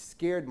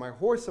scared my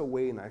horse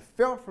away, and I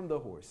fell from the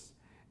horse.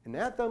 And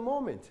at that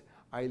moment,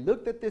 I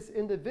looked at this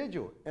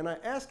individual, and I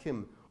asked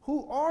him,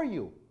 who are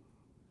you?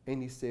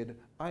 And he said,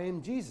 I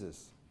am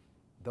Jesus,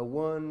 the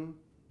one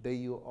that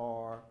you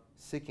are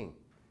seeking.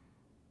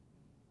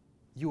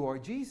 You are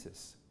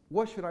Jesus.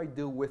 What should I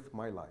do with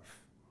my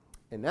life?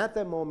 And at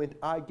that moment,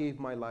 I gave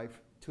my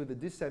life to the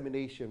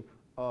dissemination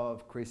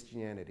of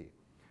Christianity.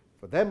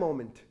 For that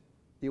moment,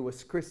 it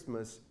was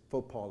Christmas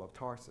for Paul of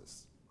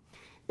Tarsus.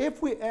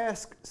 If we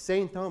ask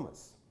St.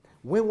 Thomas,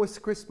 when was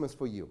Christmas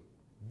for you?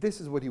 This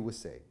is what he would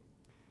say.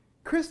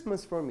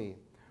 Christmas for me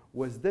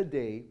was the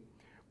day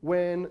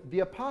when the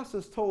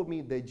apostles told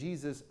me that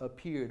Jesus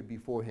appeared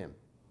before him.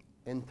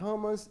 And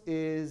Thomas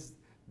is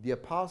the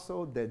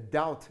apostle that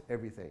doubts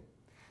everything.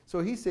 So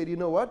he said, you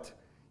know what?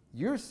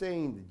 You're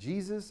saying that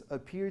Jesus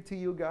appeared to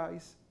you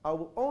guys. I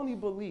will only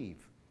believe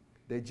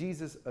that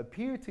Jesus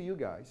appeared to you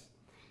guys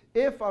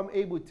if I'm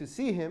able to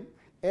see him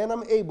and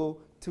I'm able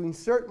to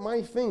insert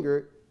my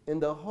finger in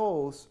the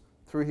holes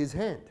through his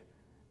hand.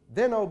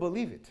 Then I'll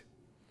believe it.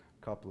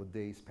 A couple of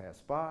days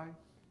pass by,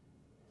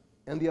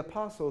 and the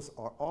apostles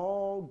are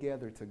all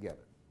gathered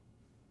together.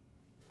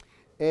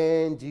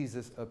 And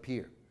Jesus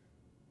appeared.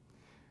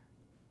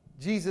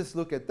 Jesus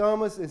looked at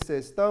Thomas and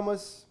says,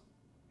 Thomas,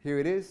 here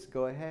it is,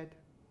 go ahead.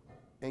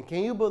 And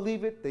can you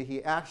believe it that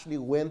he actually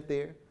went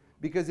there?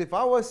 Because if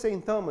I was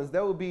St. Thomas,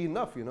 that would be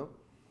enough, you know.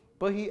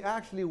 But he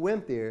actually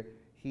went there.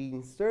 He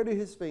inserted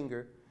his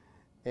finger,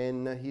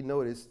 and he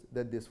noticed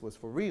that this was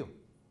for real.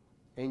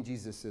 And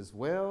Jesus says,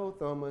 well,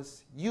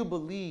 Thomas, you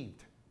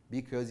believed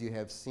because you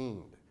have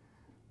seen.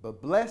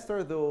 But blessed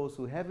are those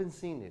who haven't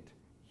seen it,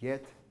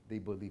 yet they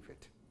believe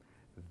it.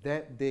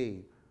 That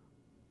day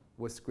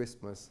was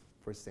Christmas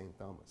for St.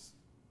 Thomas.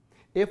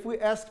 If we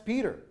ask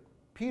Peter,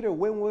 Peter,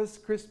 when was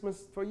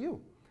Christmas for you?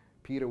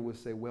 Peter would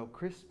say, well,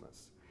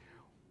 Christmas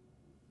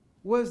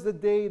was the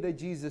day that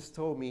Jesus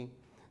told me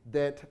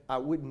that I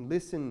wouldn't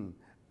listen,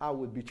 I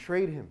would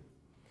betray him.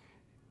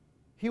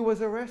 He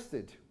was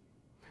arrested.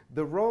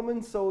 The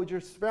Roman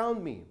soldiers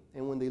found me,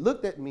 and when they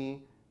looked at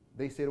me,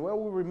 they said, well,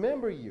 we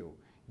remember you.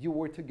 you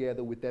were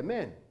together with that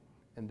man.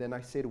 And then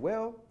I said,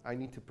 well, I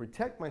need to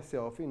protect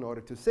myself in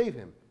order to save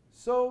him.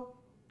 So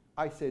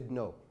I said,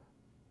 no,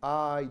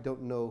 I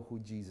don't know who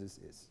Jesus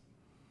is.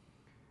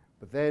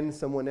 But then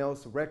someone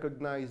else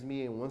recognized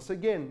me, and once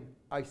again,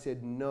 I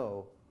said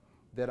no,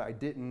 that I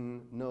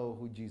didn't know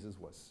who Jesus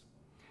was.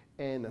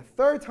 And the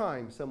third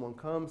time, someone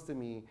comes to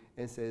me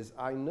and says,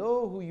 I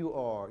know who you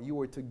are. You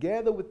were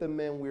together with the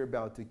man we're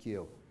about to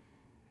kill.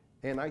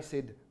 And I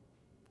said,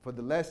 for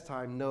the last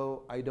time,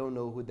 no, I don't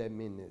know who that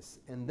man is.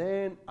 And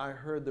then I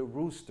heard the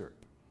rooster.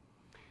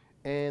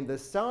 And the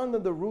sound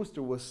of the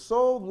rooster was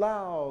so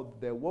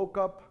loud that woke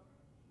up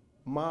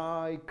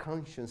my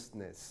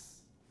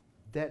consciousness.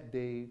 That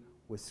day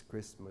was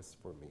Christmas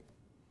for me.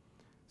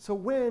 So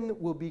when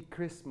will be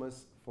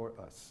Christmas for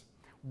us?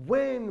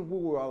 When will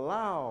we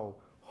allow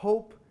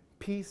hope,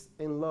 peace,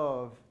 and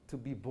love to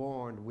be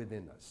born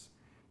within us?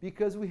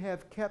 Because we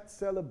have kept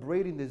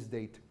celebrating this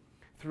date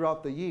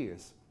throughout the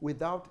years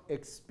without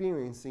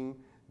experiencing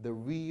the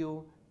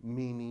real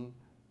meaning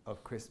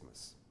of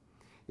Christmas.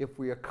 If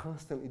we are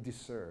constantly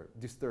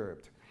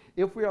disturbed,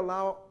 if we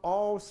allow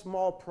all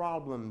small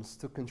problems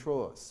to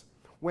control us,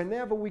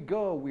 whenever we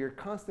go, we are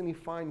constantly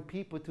finding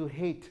people to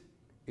hate,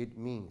 it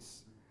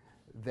means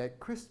that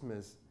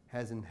Christmas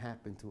hasn't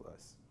happened to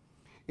us.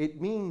 It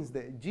means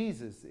that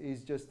Jesus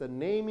is just a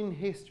name in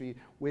history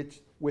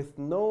with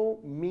no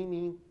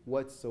meaning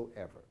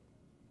whatsoever.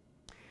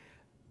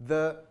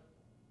 The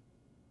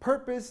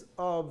purpose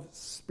of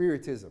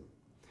Spiritism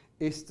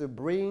is to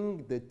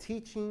bring the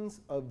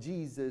teachings of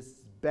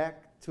Jesus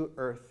back to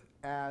earth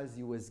as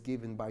he was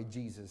given by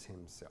Jesus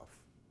himself.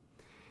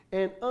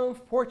 And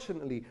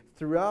unfortunately,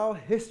 throughout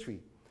history,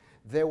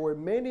 there were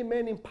many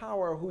men in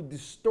power who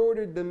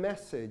distorted the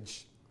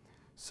message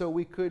so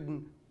we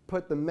couldn't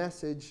put the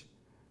message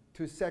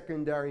to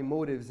secondary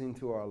motives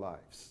into our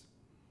lives.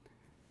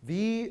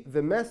 The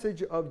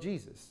message of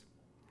Jesus,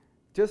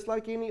 just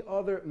like any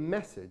other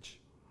message,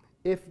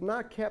 if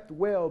not kept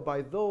well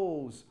by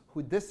those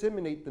who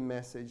disseminate the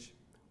message,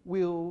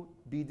 will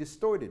be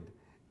distorted.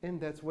 And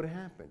that's what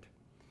happened.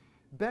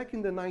 Back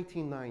in the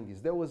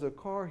 1990s, there was a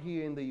car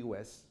here in the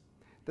US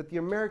that the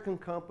American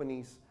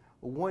companies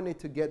wanted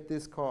to get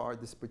this car,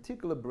 this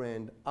particular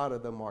brand, out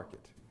of the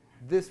market.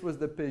 This was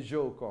the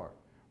Peugeot car.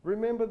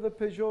 Remember the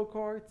Peugeot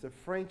car? It's a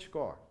French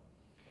car.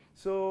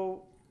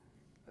 So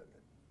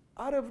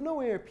out of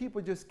nowhere,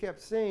 people just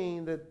kept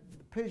saying that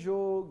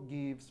Peugeot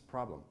gives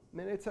problem.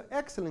 Man, it's an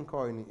excellent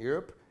car in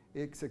Europe.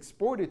 It's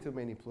exported to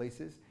many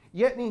places.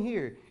 Yet in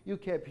here, you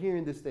kept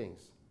hearing these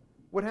things.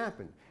 What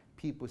happened?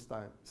 People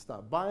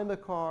stopped buying the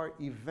car.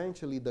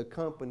 Eventually, the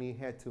company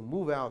had to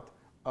move out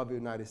of the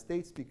United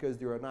States because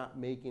they were not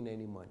making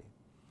any money.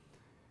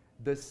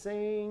 The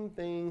same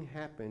thing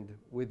happened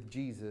with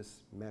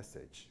Jesus'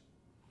 message.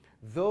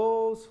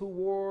 Those who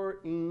were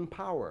in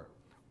power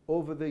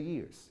over the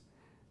years,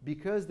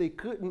 because they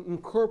couldn't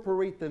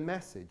incorporate the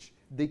message,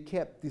 they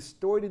kept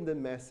distorting the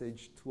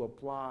message to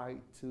apply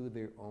to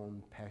their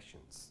own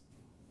passions.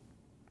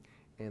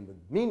 And the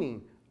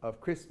meaning of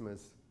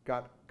Christmas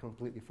got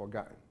completely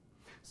forgotten.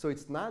 So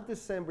it's not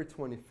December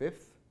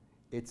 25th.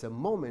 It's a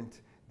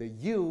moment that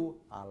you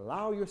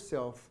allow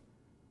yourself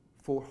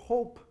for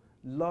hope,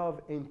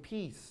 love, and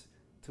peace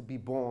to be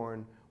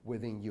born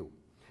within you.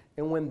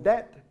 And when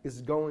that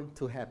is going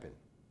to happen,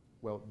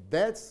 well,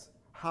 that's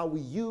how we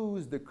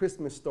use the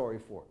Christmas story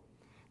for.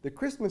 The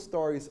Christmas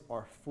stories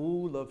are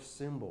full of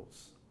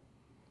symbols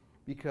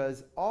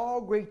because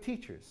all great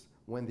teachers,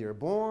 when they are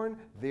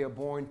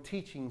born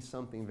teaching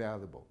something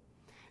valuable.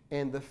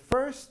 And the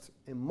first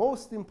and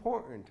most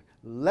important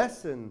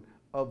lesson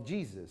of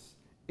Jesus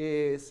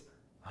is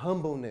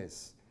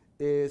humbleness,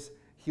 is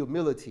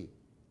humility.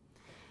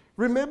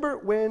 Remember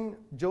when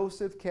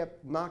Joseph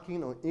kept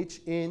knocking on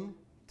each inn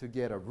to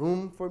get a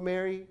room for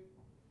Mary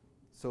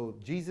so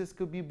Jesus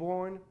could be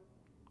born?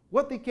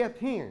 What they kept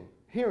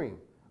hearing,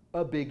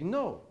 a big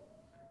no,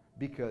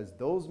 because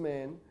those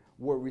men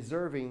were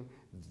reserving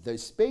the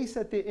space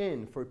at the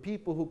inn for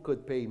people who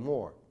could pay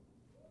more,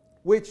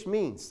 which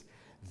means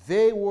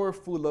they were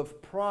full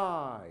of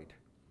pride.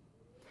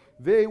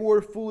 They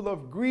were full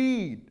of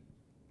greed.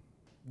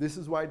 This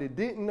is why they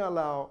didn't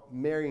allow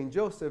Mary and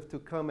Joseph to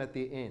come at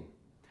the inn,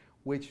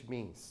 which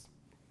means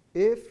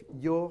if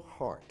your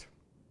heart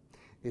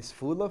is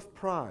full of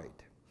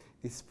pride,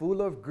 is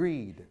full of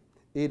greed,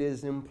 it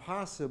is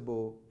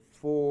impossible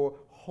for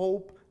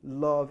hope,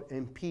 love,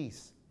 and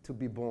peace to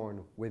be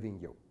born within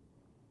you.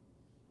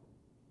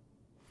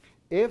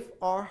 If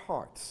our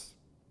hearts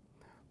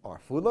are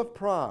full of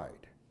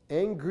pride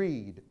and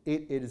greed,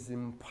 it is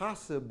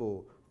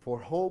impossible for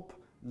hope,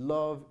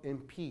 love,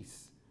 and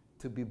peace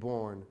to be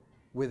born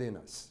within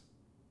us.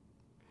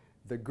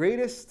 The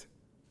greatest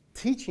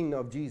teaching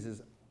of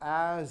Jesus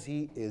as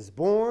he is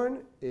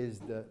born is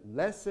the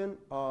lesson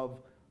of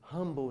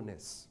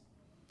humbleness.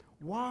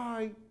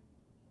 Why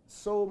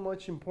so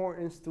much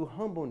importance to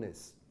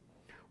humbleness?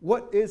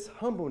 What is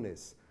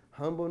humbleness?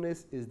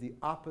 Humbleness is the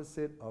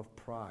opposite of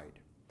pride.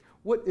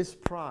 What is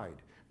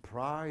pride?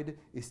 Pride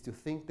is to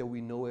think that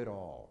we know it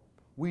all.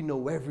 We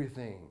know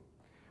everything.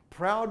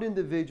 Proud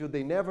individual,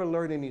 they never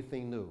learn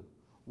anything new.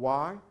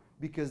 Why?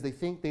 Because they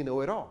think they know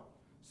it all.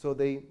 So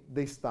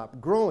they stop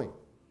growing.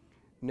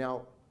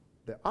 Now,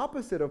 the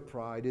opposite of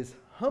pride is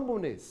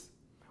humbleness.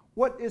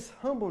 What is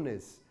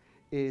humbleness?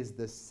 Is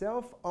the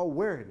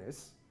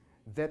self-awareness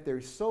that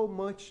there's so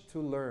much to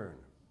learn.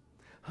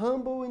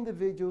 Humble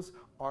individuals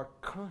are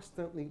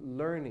constantly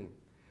learning.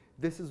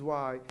 This is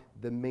why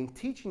the main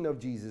teaching of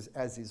Jesus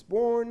as he's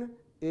born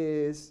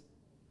is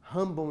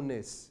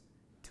humbleness,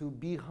 to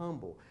be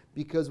humble.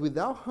 Because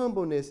without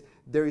humbleness,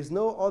 there is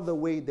no other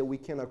way that we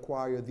can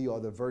acquire the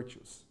other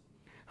virtues.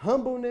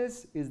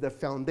 Humbleness is the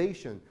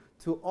foundation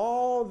to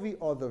all the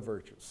other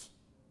virtues.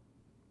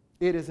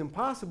 It is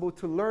impossible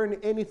to learn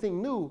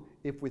anything new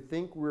if we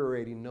think we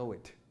already know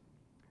it.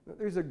 Now,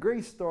 there's a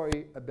great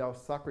story about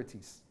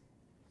Socrates.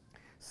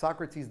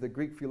 Socrates, the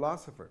Greek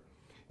philosopher.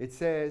 It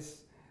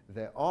says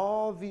that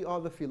all the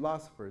other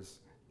philosophers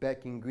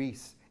back in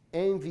Greece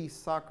envied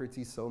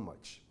Socrates so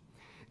much.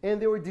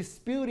 And they were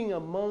disputing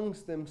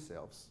amongst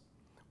themselves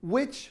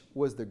which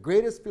was the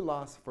greatest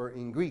philosopher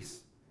in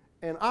Greece.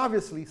 And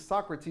obviously,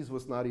 Socrates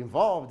was not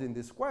involved in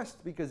this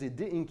quest because he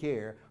didn't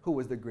care who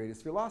was the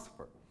greatest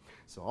philosopher.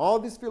 So all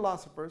these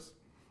philosophers,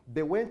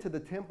 they went to the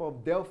temple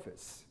of Delphi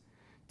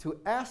to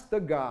ask the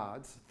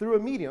gods through a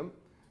medium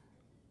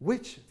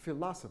which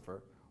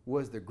philosopher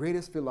was the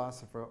greatest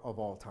philosopher of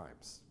all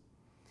times.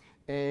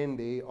 And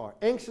they are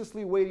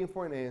anxiously waiting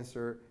for an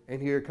answer,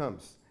 and here it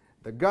comes.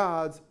 The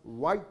gods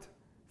write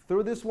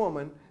through this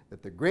woman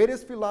that the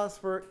greatest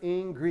philosopher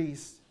in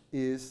Greece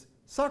is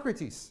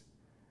Socrates.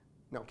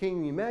 Now,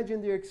 can you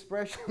imagine their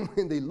expression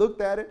when they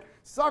looked at it?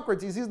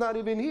 Socrates, he's not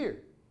even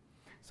here.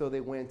 So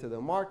they went to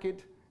the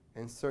market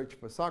and searched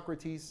for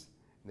Socrates.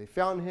 They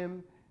found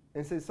him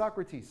and said,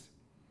 Socrates,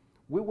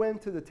 we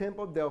went to the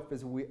temple of Delphi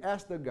and we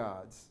asked the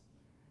gods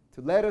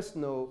to let us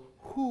know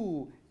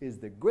who is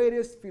the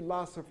greatest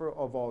philosopher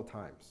of all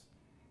times.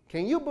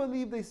 Can you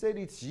believe they said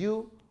it's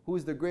you who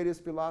is the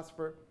greatest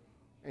philosopher?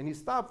 And he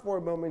stopped for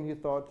a moment, he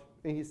thought,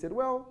 and he said,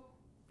 well,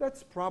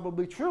 that's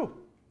probably true.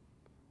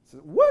 I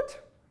said,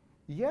 what?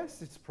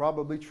 Yes, it's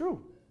probably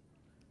true.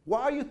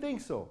 Why do you think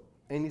so?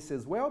 And he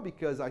says, well,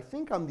 because I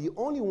think I'm the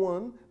only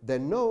one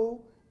that knows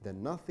that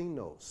nothing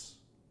knows.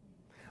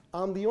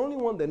 I'm the only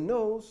one that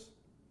knows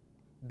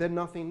that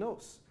nothing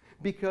knows.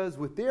 Because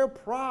with their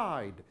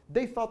pride,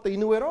 they thought they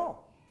knew it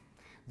all.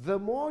 The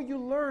more you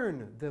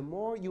learn, the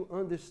more you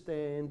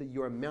understand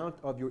your amount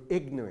of your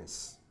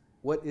ignorance.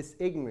 What is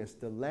ignorance?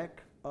 The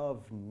lack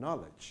of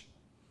knowledge.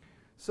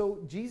 So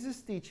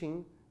Jesus'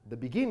 teaching, the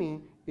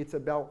beginning, it's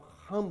about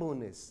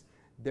humbleness.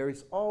 There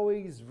is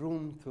always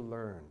room to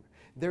learn.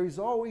 There is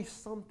always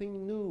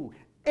something new.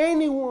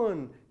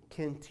 Anyone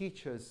can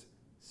teach us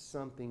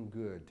something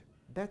good.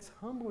 That's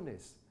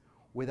humbleness.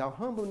 Without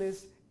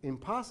humbleness,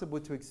 impossible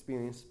to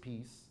experience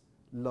peace,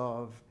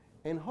 love,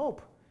 and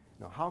hope.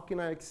 Now, how can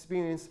I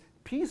experience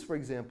peace, for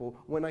example,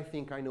 when I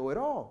think I know it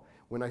all?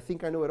 When I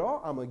think I know it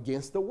all, I'm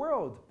against the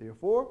world.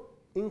 Therefore,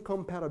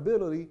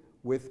 incompatibility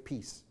with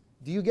peace.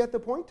 Do you get the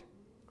point?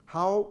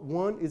 How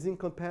one is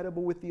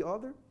incompatible with the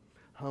other?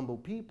 Humble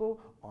people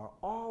are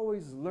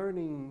always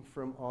learning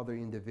from other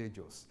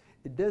individuals.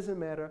 It doesn't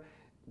matter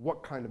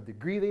what kind of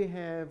degree they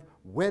have,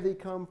 where they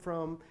come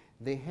from.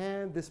 They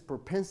have this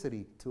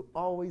propensity to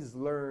always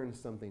learn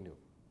something new.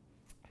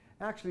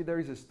 Actually, there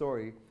is a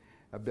story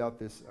about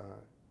this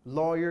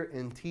lawyer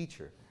and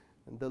teacher.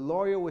 And the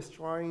lawyer was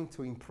trying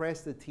to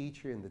impress the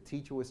teacher, and the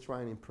teacher was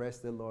trying to impress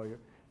the lawyer.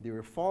 They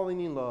were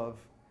falling in love,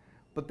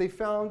 but they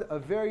found a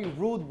very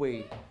rude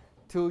way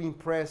to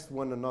impress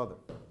one another.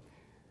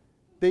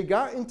 They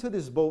got into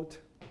this boat,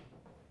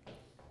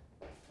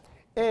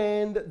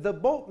 and the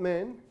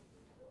boatman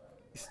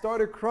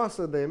started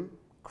crossing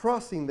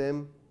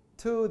them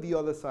to the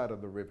other side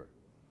of the river.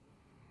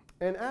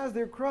 And as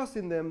they're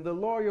crossing them, the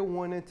lawyer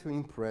wanted to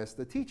impress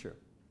the teacher.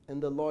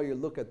 And the lawyer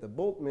looked at the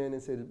boatman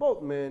and said,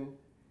 boatman,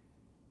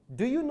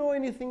 do you know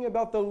anything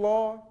about the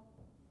law?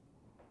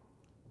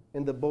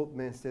 And the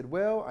boatman said,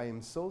 well, I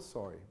am so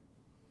sorry.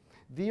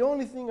 The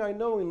only thing I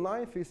know in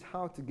life is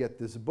how to get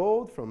this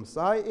boat from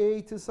side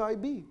A to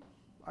side B.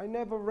 I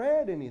never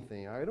read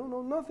anything. I don't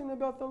know nothing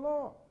about the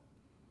law.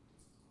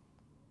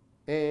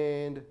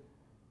 And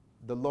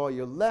the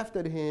lawyer laughed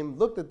at him,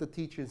 looked at the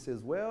teacher and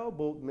says, well,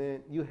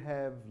 boatman, you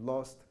have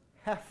lost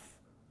half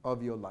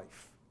of your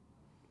life.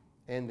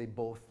 And they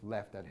both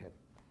laughed at him.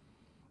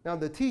 Now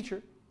the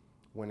teacher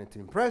wanted to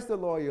impress the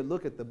lawyer,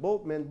 look at the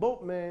boatman.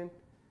 Boatman,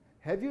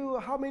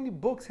 how many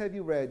books have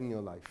you read in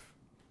your life?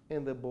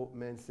 And the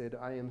boatman said,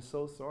 I am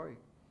so sorry.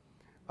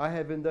 I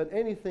haven't done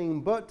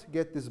anything but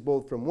get this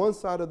boat from one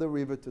side of the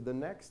river to the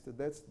next.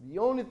 That's the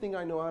only thing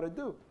I know how to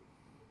do.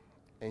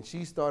 And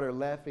she started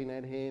laughing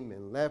at him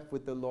and laughed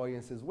with the lawyer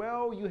and says,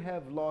 well, you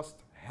have lost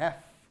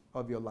half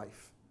of your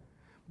life.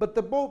 But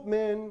the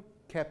boatman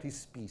kept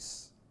his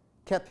peace,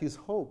 kept his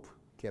hope,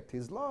 kept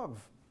his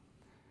love.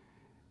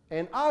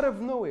 And out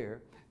of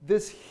nowhere,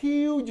 this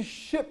huge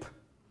ship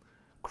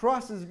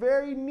crosses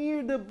very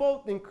near the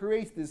boat and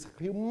creates this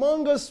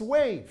humongous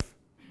wave.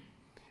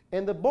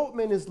 And the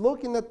boatman is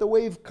looking at the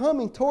wave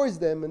coming towards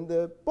them, and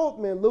the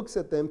boatman looks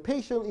at them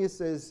patiently and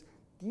says,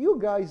 "Do you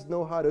guys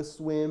know how to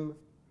swim?"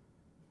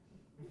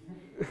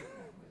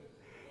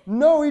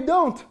 "No, we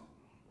don't."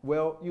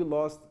 "Well, you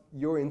lost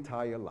your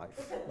entire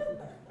life."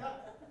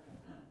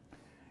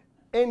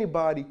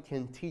 Anybody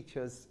can teach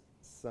us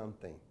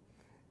something.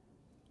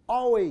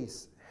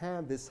 Always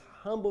have this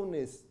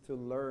humbleness to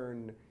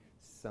learn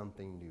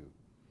something new.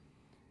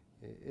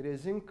 It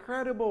is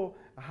incredible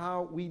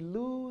how we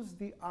lose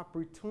the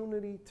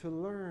opportunity to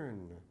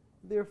learn.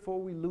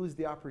 Therefore, we lose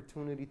the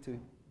opportunity to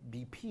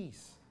be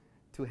peace,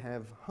 to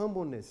have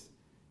humbleness,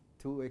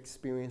 to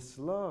experience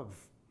love.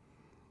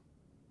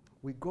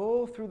 We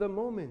go through the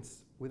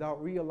moments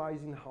without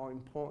realizing how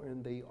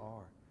important they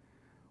are.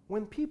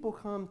 When people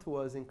come to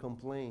us and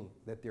complain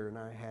that they're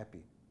not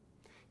happy,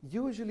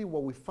 usually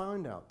what we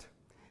find out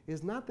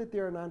is not that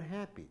they're not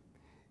happy,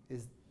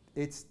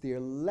 it's their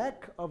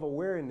lack of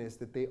awareness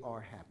that they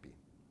are happy.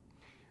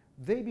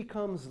 They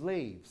become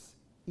slaves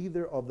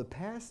either of the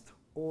past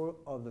or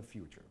of the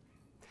future.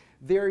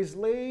 They're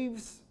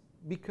slaves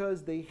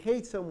because they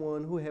hate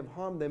someone who have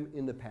harmed them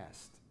in the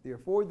past.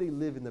 Therefore, they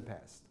live in the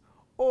past.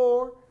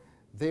 Or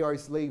they are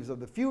slaves of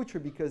the future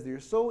because they're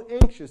so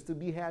anxious to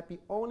be happy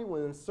only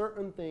when a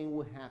certain thing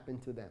will happen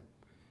to them.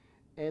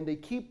 And they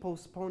keep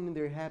postponing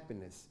their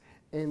happiness,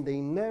 and they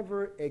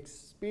never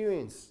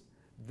experience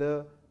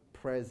the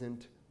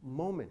present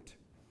moment.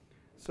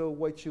 So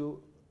what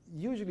you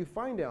usually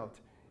find out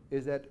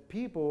is that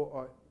people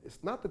are,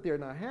 it's not that they're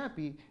not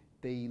happy,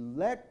 they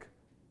lack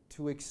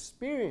to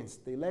experience,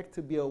 they lack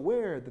to be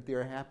aware that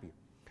they're happy.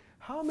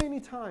 How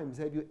many times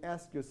have you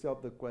asked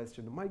yourself the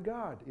question, my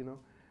God,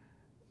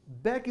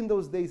 back in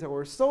those days I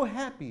was so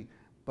happy,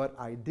 but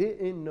I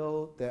didn't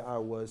know that I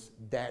was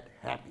that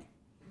happy.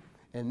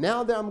 And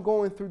now that I'm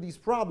going through these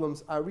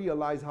problems, I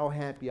realize how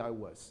happy I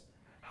was.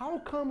 How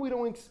come we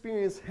don't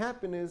experience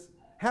happiness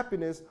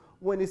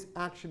when it's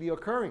actually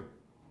occurring?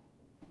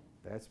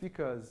 That's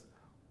because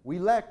we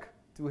lack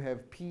to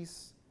have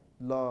peace,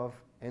 love,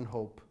 and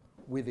hope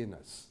within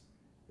us.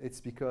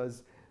 It's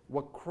because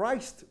what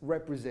Christ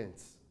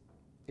represents,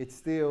 it's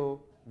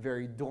still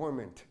very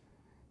dormant.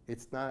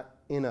 It's not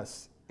in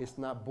us. It's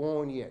not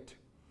born yet.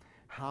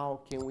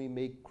 How can we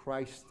make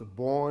Christ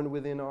born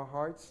within our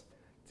hearts?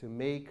 To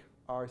make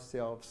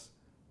ourselves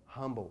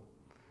humble.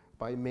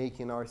 By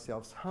making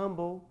ourselves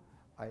humble,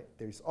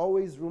 there's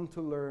always room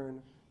to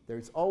learn.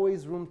 There's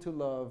always room to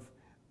love.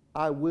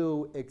 I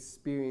will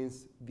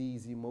experience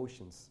these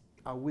emotions.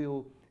 I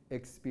will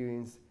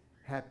experience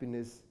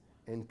happiness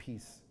and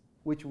peace,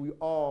 which we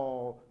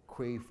all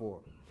crave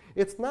for.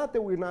 It's not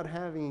that we're not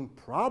having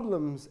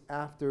problems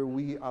after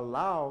we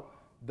allow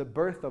the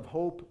birth of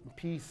hope,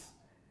 peace,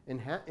 and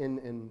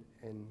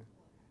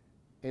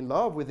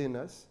love within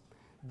us.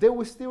 They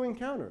will still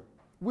encounter.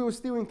 We will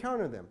still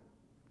encounter them.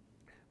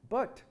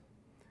 But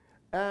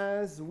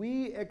as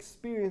we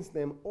experience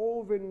them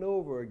over and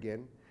over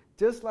again,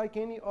 just like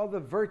any other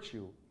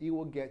virtue, it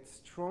will get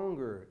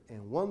stronger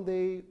and one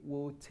day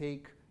will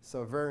take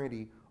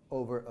sovereignty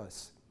over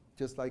us.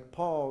 Just like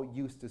Paul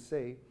used to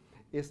say,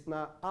 it's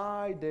not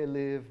I that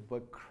live,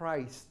 but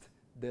Christ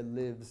that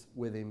lives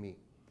within me.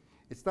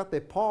 It's not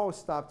that Paul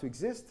stopped to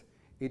exist.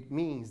 It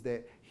means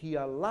that he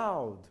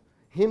allowed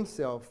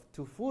himself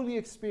to fully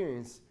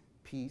experience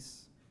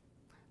peace,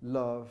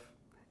 love,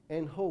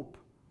 and hope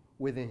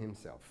within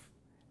himself.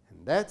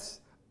 And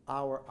that's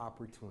our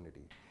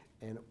opportunity.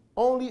 And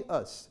only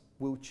us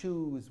will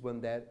choose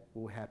when that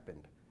will happen.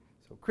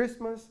 So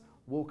Christmas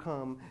will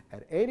come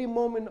at any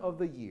moment of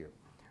the year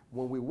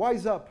when we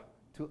wise up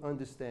to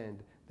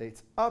understand that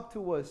it's up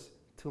to us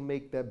to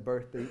make that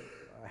birthday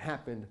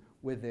happen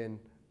within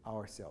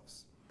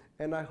ourselves.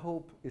 And I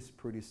hope it's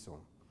pretty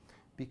soon,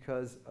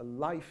 because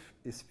life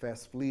is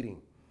fast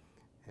fleeting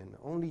and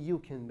only you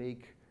can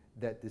make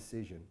that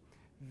decision.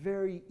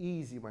 Very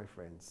easy, my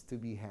friends, to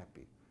be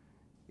happy.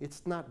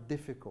 It's not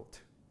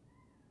difficult.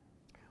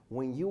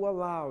 When you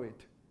allow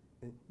it,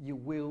 you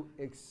will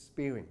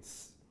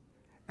experience.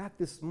 At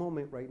this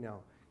moment right now,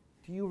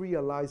 do you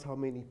realize how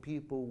many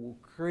people will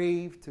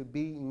crave to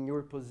be in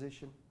your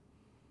position?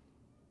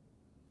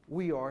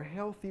 We are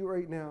healthy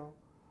right now.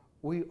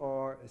 We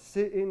are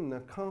sitting in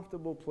a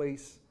comfortable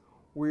place.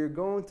 We're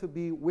going to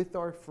be with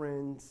our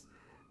friends.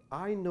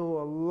 I know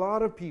a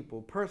lot of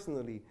people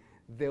personally,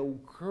 they'll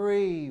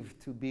crave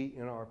to be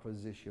in our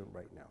position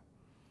right now.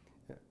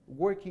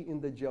 Working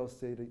in the jail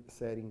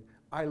setting,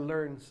 I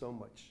learned so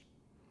much.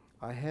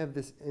 I have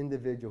this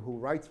individual who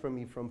writes for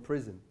me from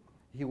prison.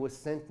 He was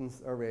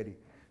sentenced already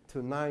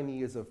to 9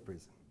 years of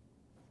prison.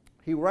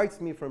 He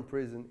writes me from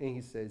prison and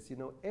he says,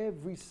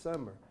 every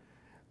summer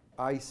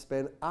I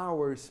spend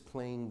hours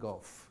playing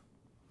golf.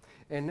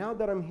 And now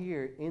that I'm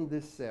here in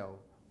this cell,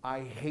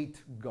 I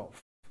hate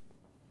golf.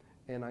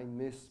 And I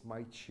miss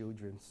my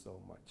children so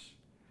much.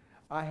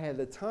 I had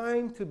the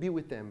time to be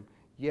with them,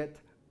 yet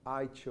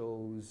I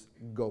chose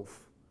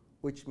golf,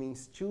 which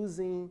means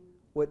choosing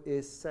what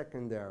is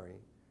secondary,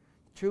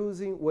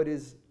 choosing what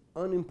is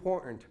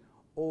unimportant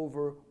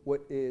over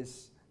what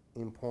is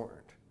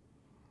important.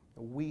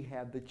 we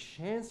have the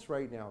chance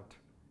right now,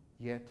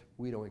 yet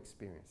we don't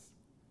experience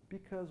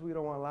because we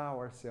don't allow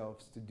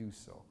ourselves to do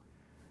so.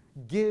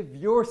 Give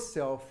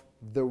yourself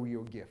the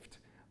real gift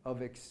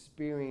of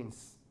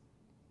experience,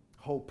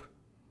 hope.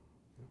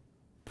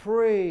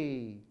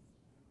 Pray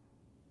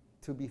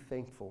to be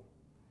thankful.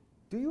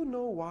 Do you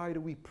know why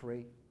do we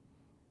pray?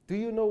 Do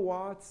you know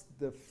what's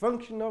the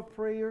function of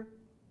prayer?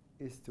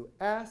 Is to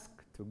ask,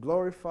 to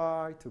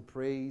glorify, to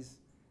praise,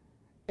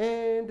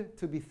 and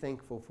to be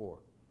thankful for.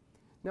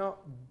 Now,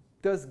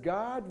 does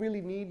God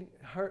really need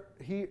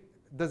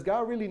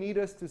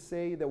us to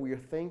say that we are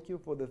thankful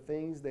for the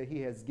things that He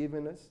has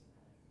given us?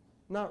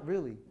 Not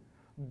really.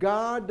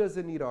 God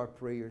doesn't need our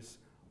prayers.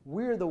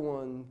 We're the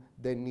one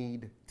that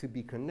need to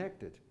be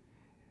connected.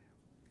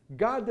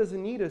 God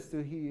doesn't need us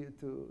to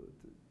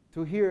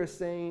hear us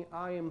saying,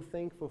 I am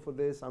thankful for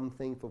this, I'm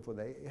thankful for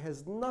that. It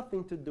has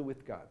nothing to do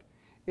with God.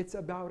 It's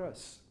about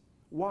us.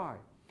 Why?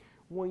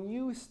 When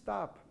you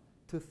stop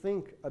to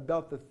think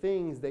about the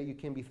things that you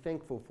can be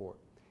thankful for,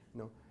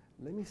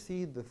 let me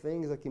see the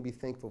things I can be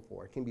thankful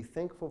for. I can be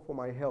thankful for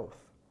my health.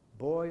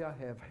 Boy, I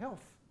have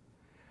health.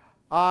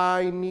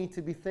 I need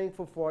to be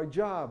thankful for a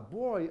job.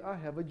 Boy, I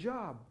have a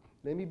job.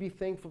 Let me be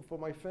thankful for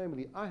my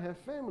family. I have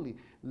family.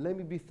 Let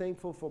me be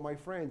thankful for my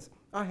friends.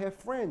 I have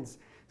friends.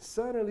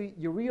 Suddenly,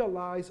 you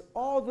realize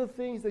all the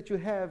things that you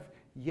have,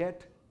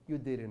 yet you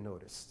didn't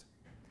notice.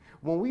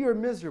 When we are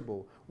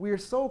miserable, we are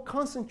so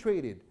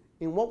concentrated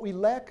in what we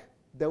lack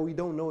that we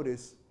don't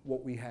notice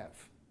what we have.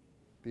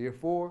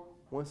 Therefore,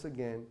 once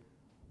again,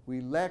 we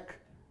lack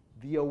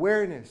the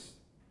awareness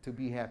to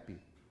be happy.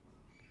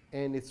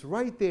 And it's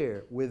right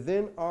there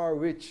within our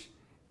reach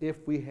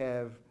if we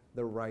have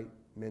the right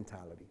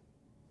mentality.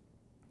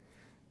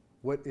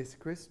 What is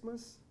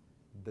Christmas?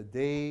 The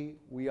day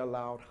we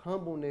allowed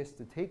humbleness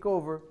to take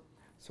over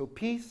so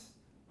peace,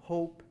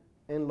 hope,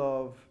 and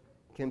love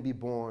can be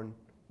born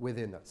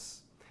within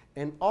us.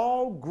 And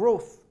all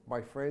growth,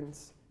 my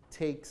friends,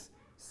 takes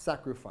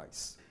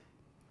sacrifice.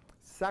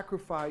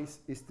 Sacrifice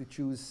is to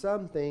choose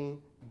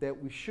something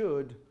that we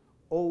should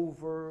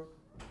over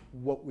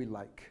what we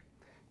like.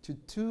 To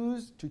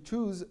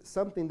choose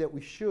something that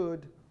we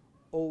should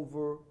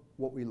over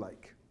what we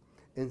like.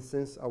 And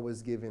since I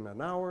was given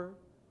an hour,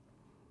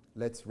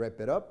 let's wrap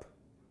it up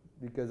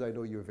because I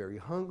know you're very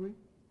hungry.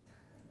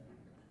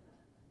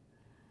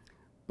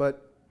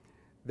 But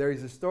there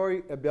is a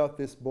story about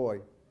this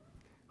boy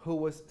who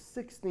was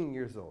 16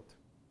 years old.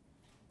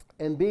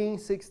 And being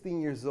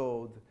 16 years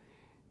old,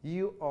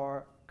 you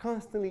are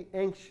constantly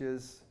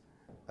anxious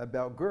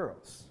about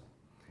girls.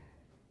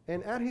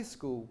 And at his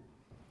school,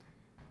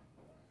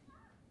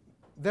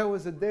 there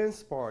was a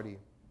dance party.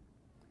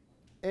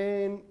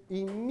 And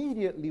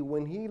immediately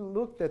when he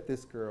looked at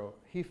this girl,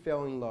 he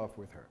fell in love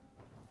with her.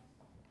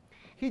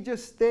 He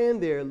just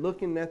stand there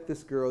looking at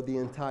this girl the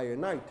entire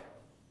night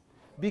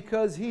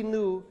because he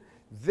knew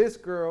this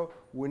girl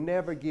would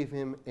never give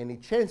him any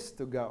chance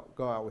to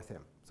go out with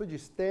him. So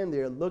just stand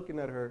there looking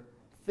at her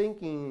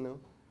thinking,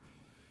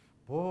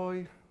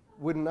 boy,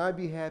 wouldn't I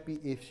be happy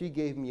if she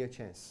gave me a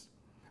chance?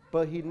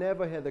 But he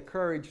never had the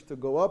courage to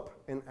go up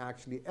and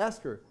actually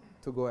ask her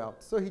to go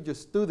out. So he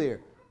just stood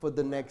there for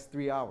the next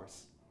 3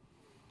 hours.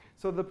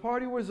 So the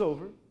party was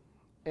over,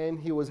 and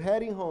he was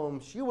heading home,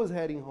 she was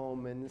heading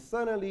home, and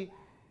suddenly,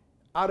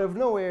 out of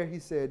nowhere, he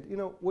said,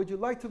 would you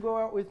like to go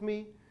out with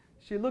me?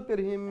 She looked at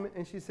him,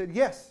 and she said,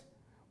 yes,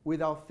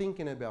 without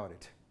thinking about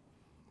it.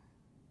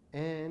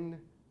 And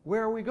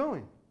where are we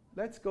going?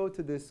 Let's go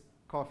to this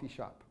coffee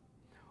shop.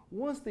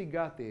 Once they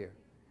got there,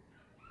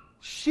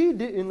 she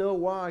didn't know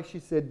why she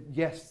said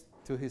yes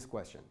to his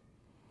question.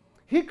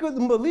 He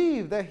couldn't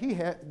believe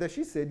that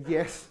she said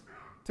yes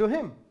to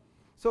him.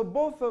 So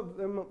both of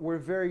them were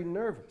very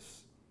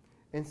nervous.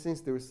 And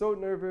since they were so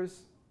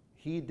nervous,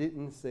 he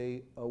didn't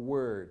say a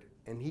word.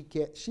 And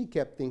she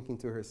kept thinking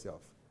to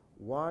herself,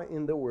 why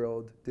in the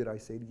world did I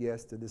say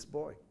yes to this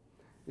boy?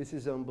 This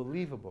is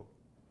unbelievable.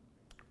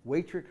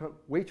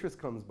 Waitress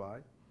comes by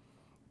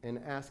and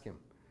asks him,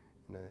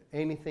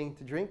 anything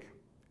to drink?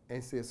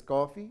 And says,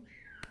 coffee.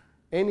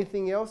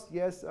 Anything else?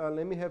 Yes,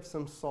 let me have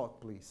some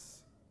salt,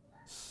 please.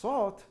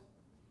 Salt?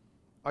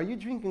 Are you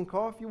drinking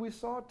coffee with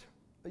salt?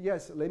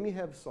 Yes, let me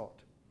have salt.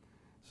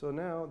 So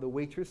now the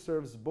waitress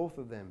serves both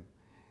of them.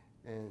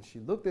 And she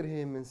looked at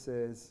him and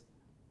says,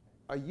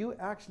 are you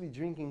actually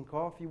drinking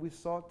coffee with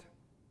salt?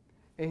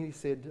 And he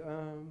said,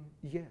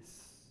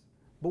 yes.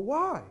 But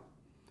why?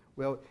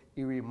 Well,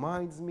 it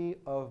reminds me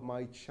of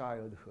my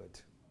childhood.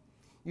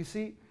 You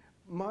see,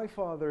 my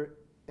father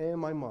and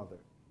my mother,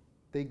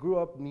 they grew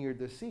up near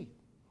the sea.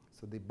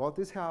 So they bought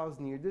this house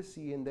near the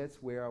sea, and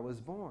that's where I was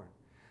born.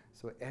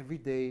 So every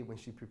day when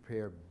she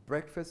prepared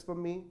breakfast for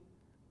me,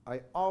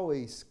 I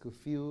always could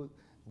feel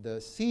the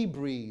sea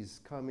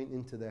breeze coming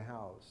into the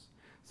house.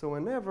 So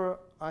whenever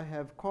I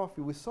have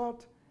coffee with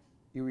salt,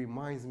 it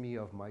reminds me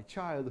of my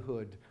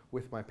childhood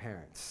with my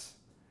parents.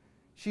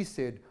 She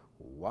said,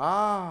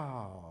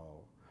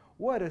 wow,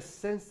 what a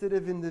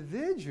sensitive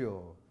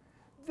individual.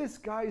 This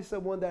guy is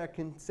someone that I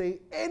can say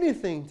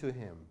anything to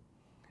him.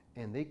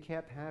 And they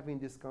kept having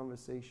this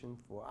conversation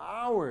for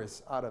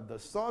hours. Out of the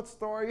salt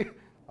story,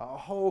 a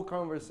whole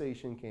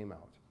conversation came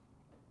out.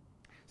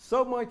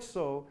 So much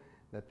so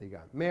that they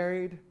got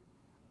married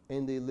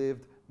and they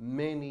lived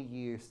many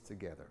years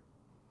together.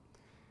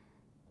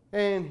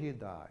 And he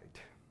died.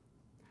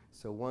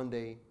 So one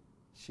day,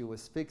 she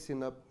was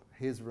fixing up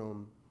his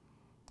room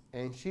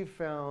and she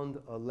found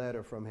a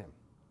letter from him.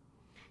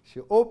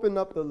 She opened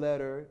up the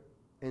letter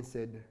and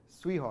said,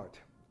 "Sweetheart,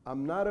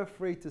 I'm not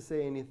afraid to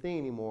say anything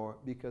anymore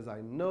because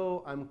I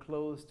know I'm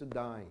close to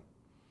dying.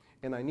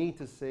 And I need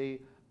to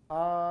say,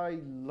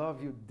 I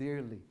love you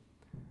dearly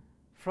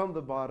from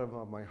the bottom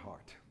of my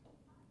heart.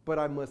 But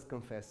I must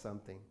confess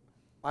something.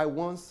 I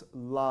once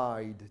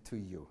lied to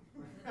you."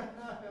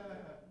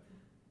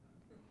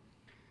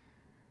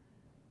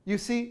 You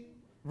see,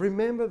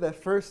 remember that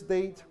first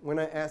date when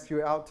I asked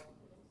you out?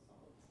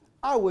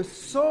 I was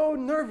so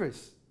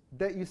nervous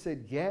that you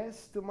said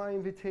yes to my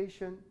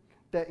invitation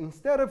that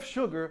instead of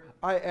sugar,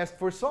 I asked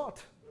for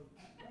salt.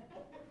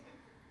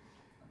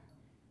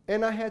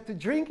 And I had to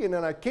drink it,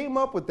 and I came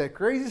up with that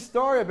crazy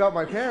story about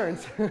my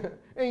parents,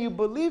 and you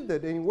believed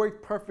it, and it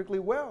worked perfectly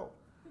well.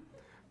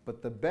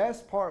 But the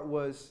best part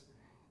was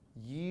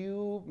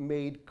you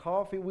made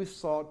coffee with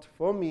salt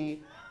for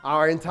me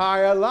our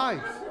entire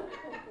life.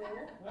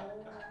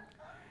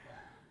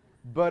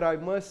 But I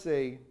must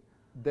say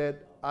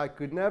that I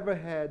could never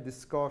have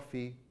this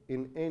coffee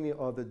in any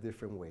other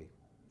different way.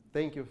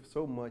 Thank you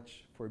so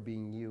much for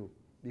being you,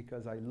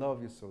 because I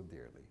love you so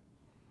dearly.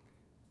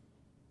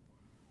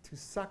 To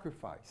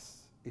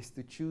sacrifice is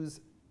to choose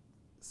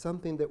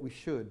something that we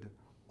should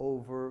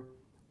over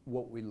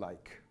what we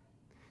like.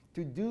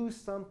 To do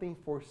something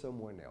for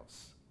someone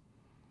else.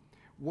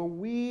 When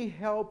we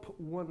help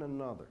one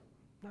another,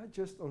 not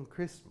just on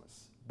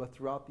Christmas, but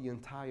throughout the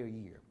entire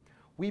year,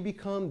 we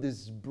become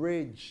this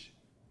bridge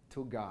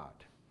to God.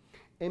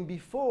 And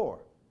before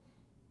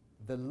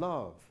the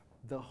love,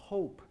 the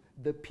hope,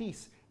 the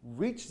peace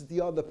reaches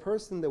the other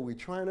person that we're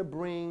trying to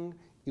bring,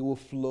 it will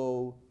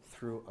flow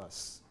through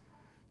us.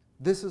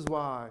 This is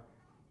why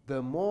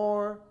the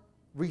more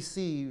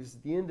receives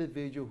the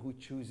individual who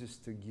chooses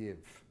to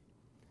give.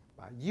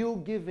 By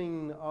you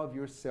giving of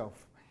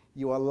yourself,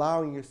 you're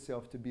allowing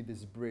yourself to be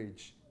this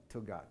bridge to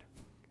God.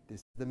 This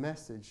is the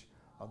message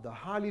of the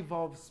highly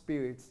evolved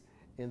spirits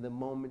in the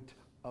moment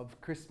of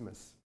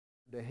Christmas.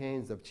 The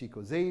hands of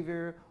Chico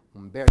Xavier,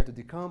 Humberto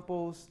de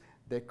Campos,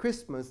 that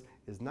Christmas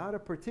is not a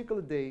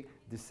particular day,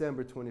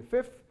 December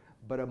 25th,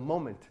 but a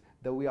moment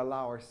that we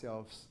allow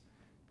ourselves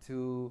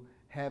to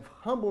have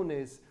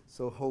humbleness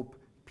so hope,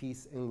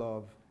 peace, and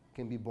love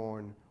can be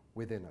born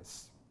within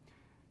us.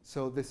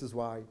 So this is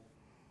why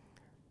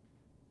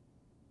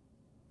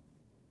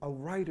a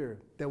writer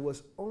that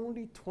was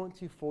only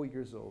 24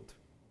 years old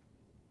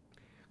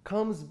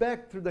comes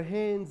back through the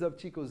hands of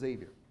Chico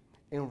Xavier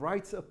and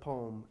writes a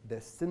poem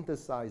that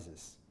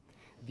synthesizes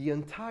the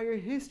entire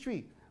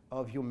history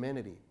of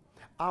humanity,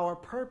 our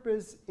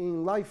purpose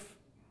in life,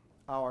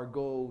 our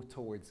goal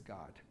towards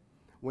God.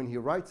 When he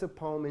writes a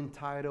poem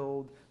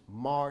entitled,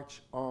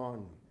 "March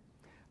On."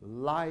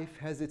 Life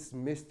has its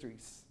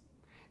mysteries,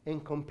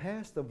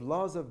 encompassed of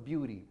laws of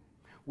beauty,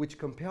 which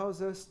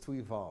compels us to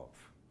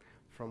evolve.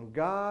 From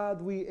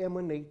God we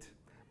emanate,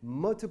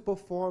 multiple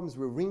forms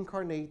we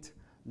reincarnate,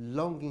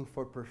 longing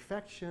for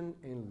perfection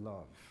and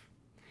love.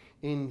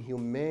 In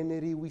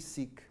humanity we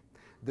seek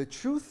the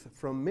truth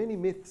from many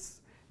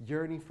myths,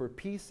 yearning for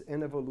peace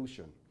and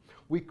evolution.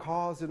 We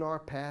cause in our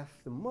path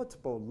the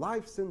multiple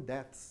lives and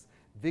deaths,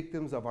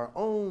 victims of our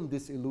own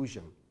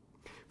disillusion.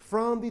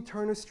 From the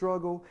eternal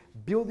struggle,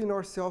 building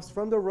ourselves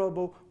from the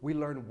rubble, we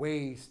learn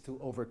ways to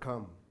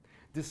overcome.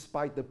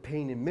 Despite the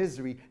pain and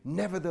misery,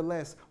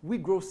 nevertheless, we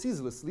grow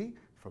ceaselessly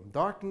from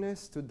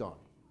darkness to dawn.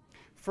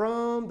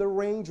 From the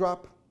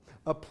raindrop,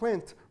 a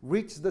plant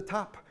reaches the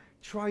top,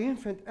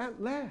 triumphant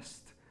at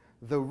last.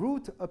 The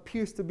root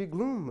appears to be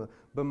gloom,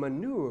 but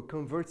manure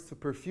converts to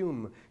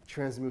perfume,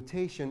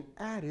 transmutation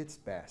at its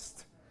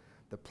best.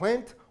 The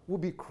plant will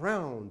be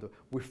crowned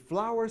with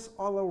flowers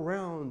all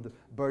around,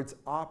 birds'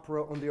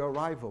 opera on their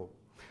arrival.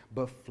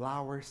 But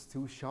flowers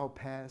too shall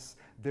pass,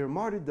 their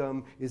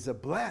martyrdom is a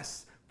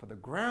bless for the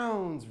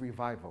ground's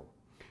revival.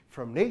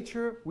 From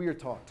nature we are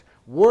taught,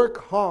 work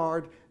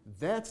hard,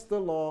 that's the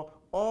law,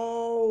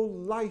 all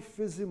life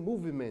is in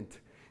movement.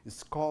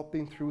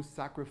 Sculpting through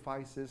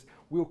sacrifices,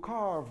 we'll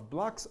carve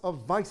blocks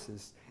of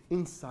vices.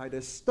 Inside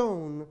a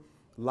stone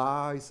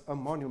lies a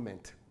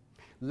monument.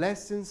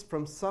 Lessons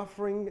from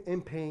suffering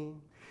and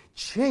pain.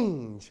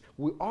 Change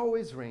will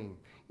always reign.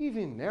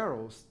 Even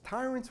narrows,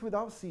 tyrants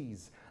without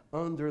seas.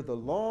 Under the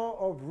law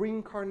of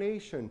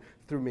reincarnation,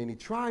 through many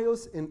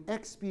trials and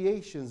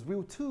expiations,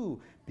 we'll too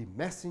be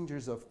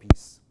messengers of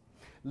peace.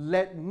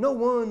 Let no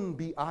one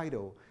be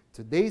idle.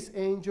 Today's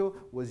angel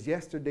was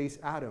yesterday's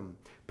Adam.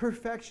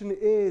 Perfection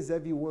is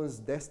everyone's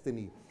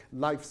destiny.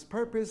 Life's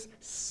purpose,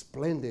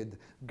 splendid.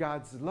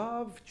 God's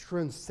love,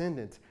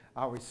 transcendent.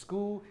 Our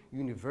school,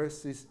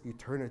 universe's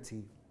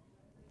eternity.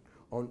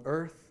 On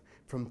earth,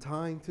 from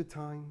time to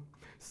time,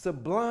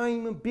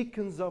 sublime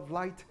beacons of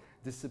light,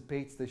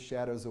 dissipates the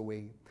shadows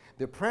away.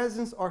 Their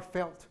presence are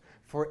felt,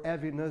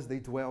 forever in us they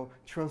dwell,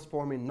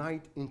 transforming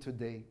night into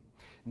day.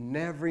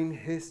 Never in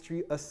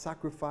history a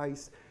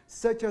sacrifice,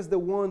 such as the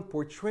one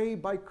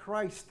portrayed by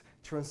Christ,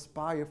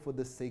 transpired for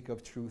the sake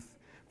of truth.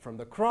 From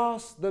the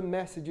cross the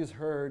message is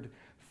heard,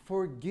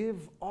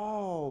 forgive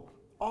all,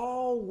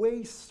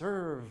 always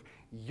serve,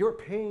 your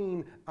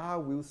pain I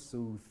will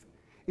soothe.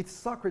 It's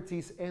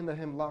Socrates and the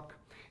hemlock.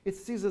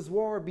 It's Caesar's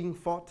war being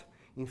fought,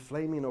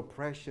 inflaming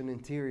oppression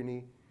and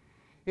tyranny.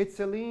 It's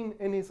Céline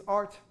and his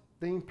art,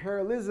 the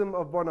imperialism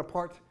of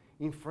Bonaparte,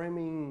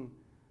 inflaming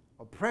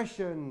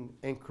oppression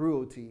and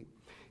cruelty.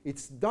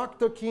 It's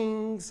Dr.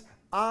 King's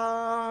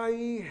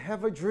I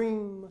Have a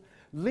Dream,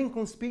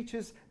 Lincoln's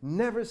speeches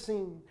never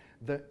seen,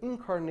 the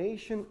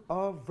incarnation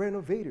of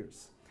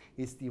renovators.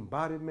 It's the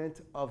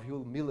embodiment of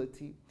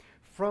humility.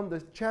 From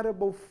the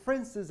charitable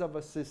Francis of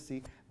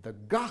Assisi, the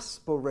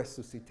gospel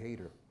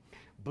resuscitator.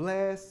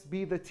 Blessed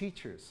be the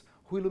teachers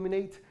who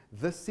illuminate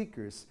the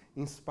seekers,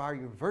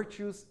 inspiring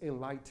virtues and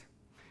light.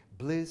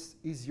 Bliss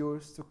is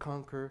yours to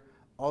conquer,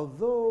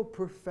 although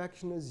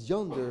perfection is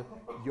yonder,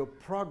 your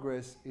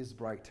progress is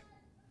bright.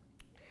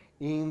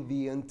 In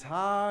the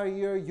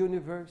entire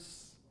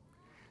universe,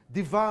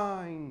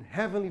 divine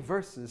heavenly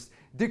verses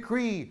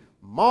decree,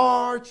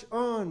 march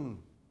on.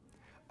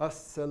 A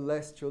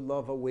celestial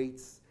love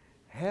awaits.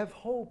 Have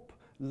hope,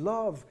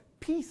 love,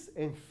 peace,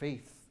 and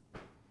faith.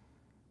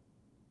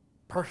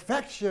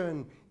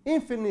 Perfection,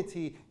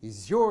 infinity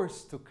is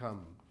yours to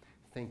come.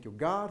 Thank you,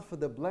 God, for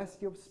the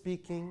blessing of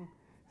speaking.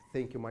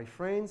 Thank you, my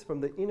friends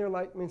from the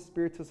Enlightenment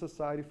Spiritual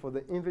Society, for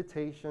the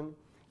invitation.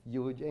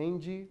 You,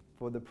 Angie,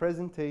 for the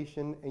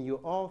presentation. And you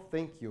all,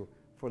 thank you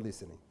for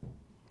listening.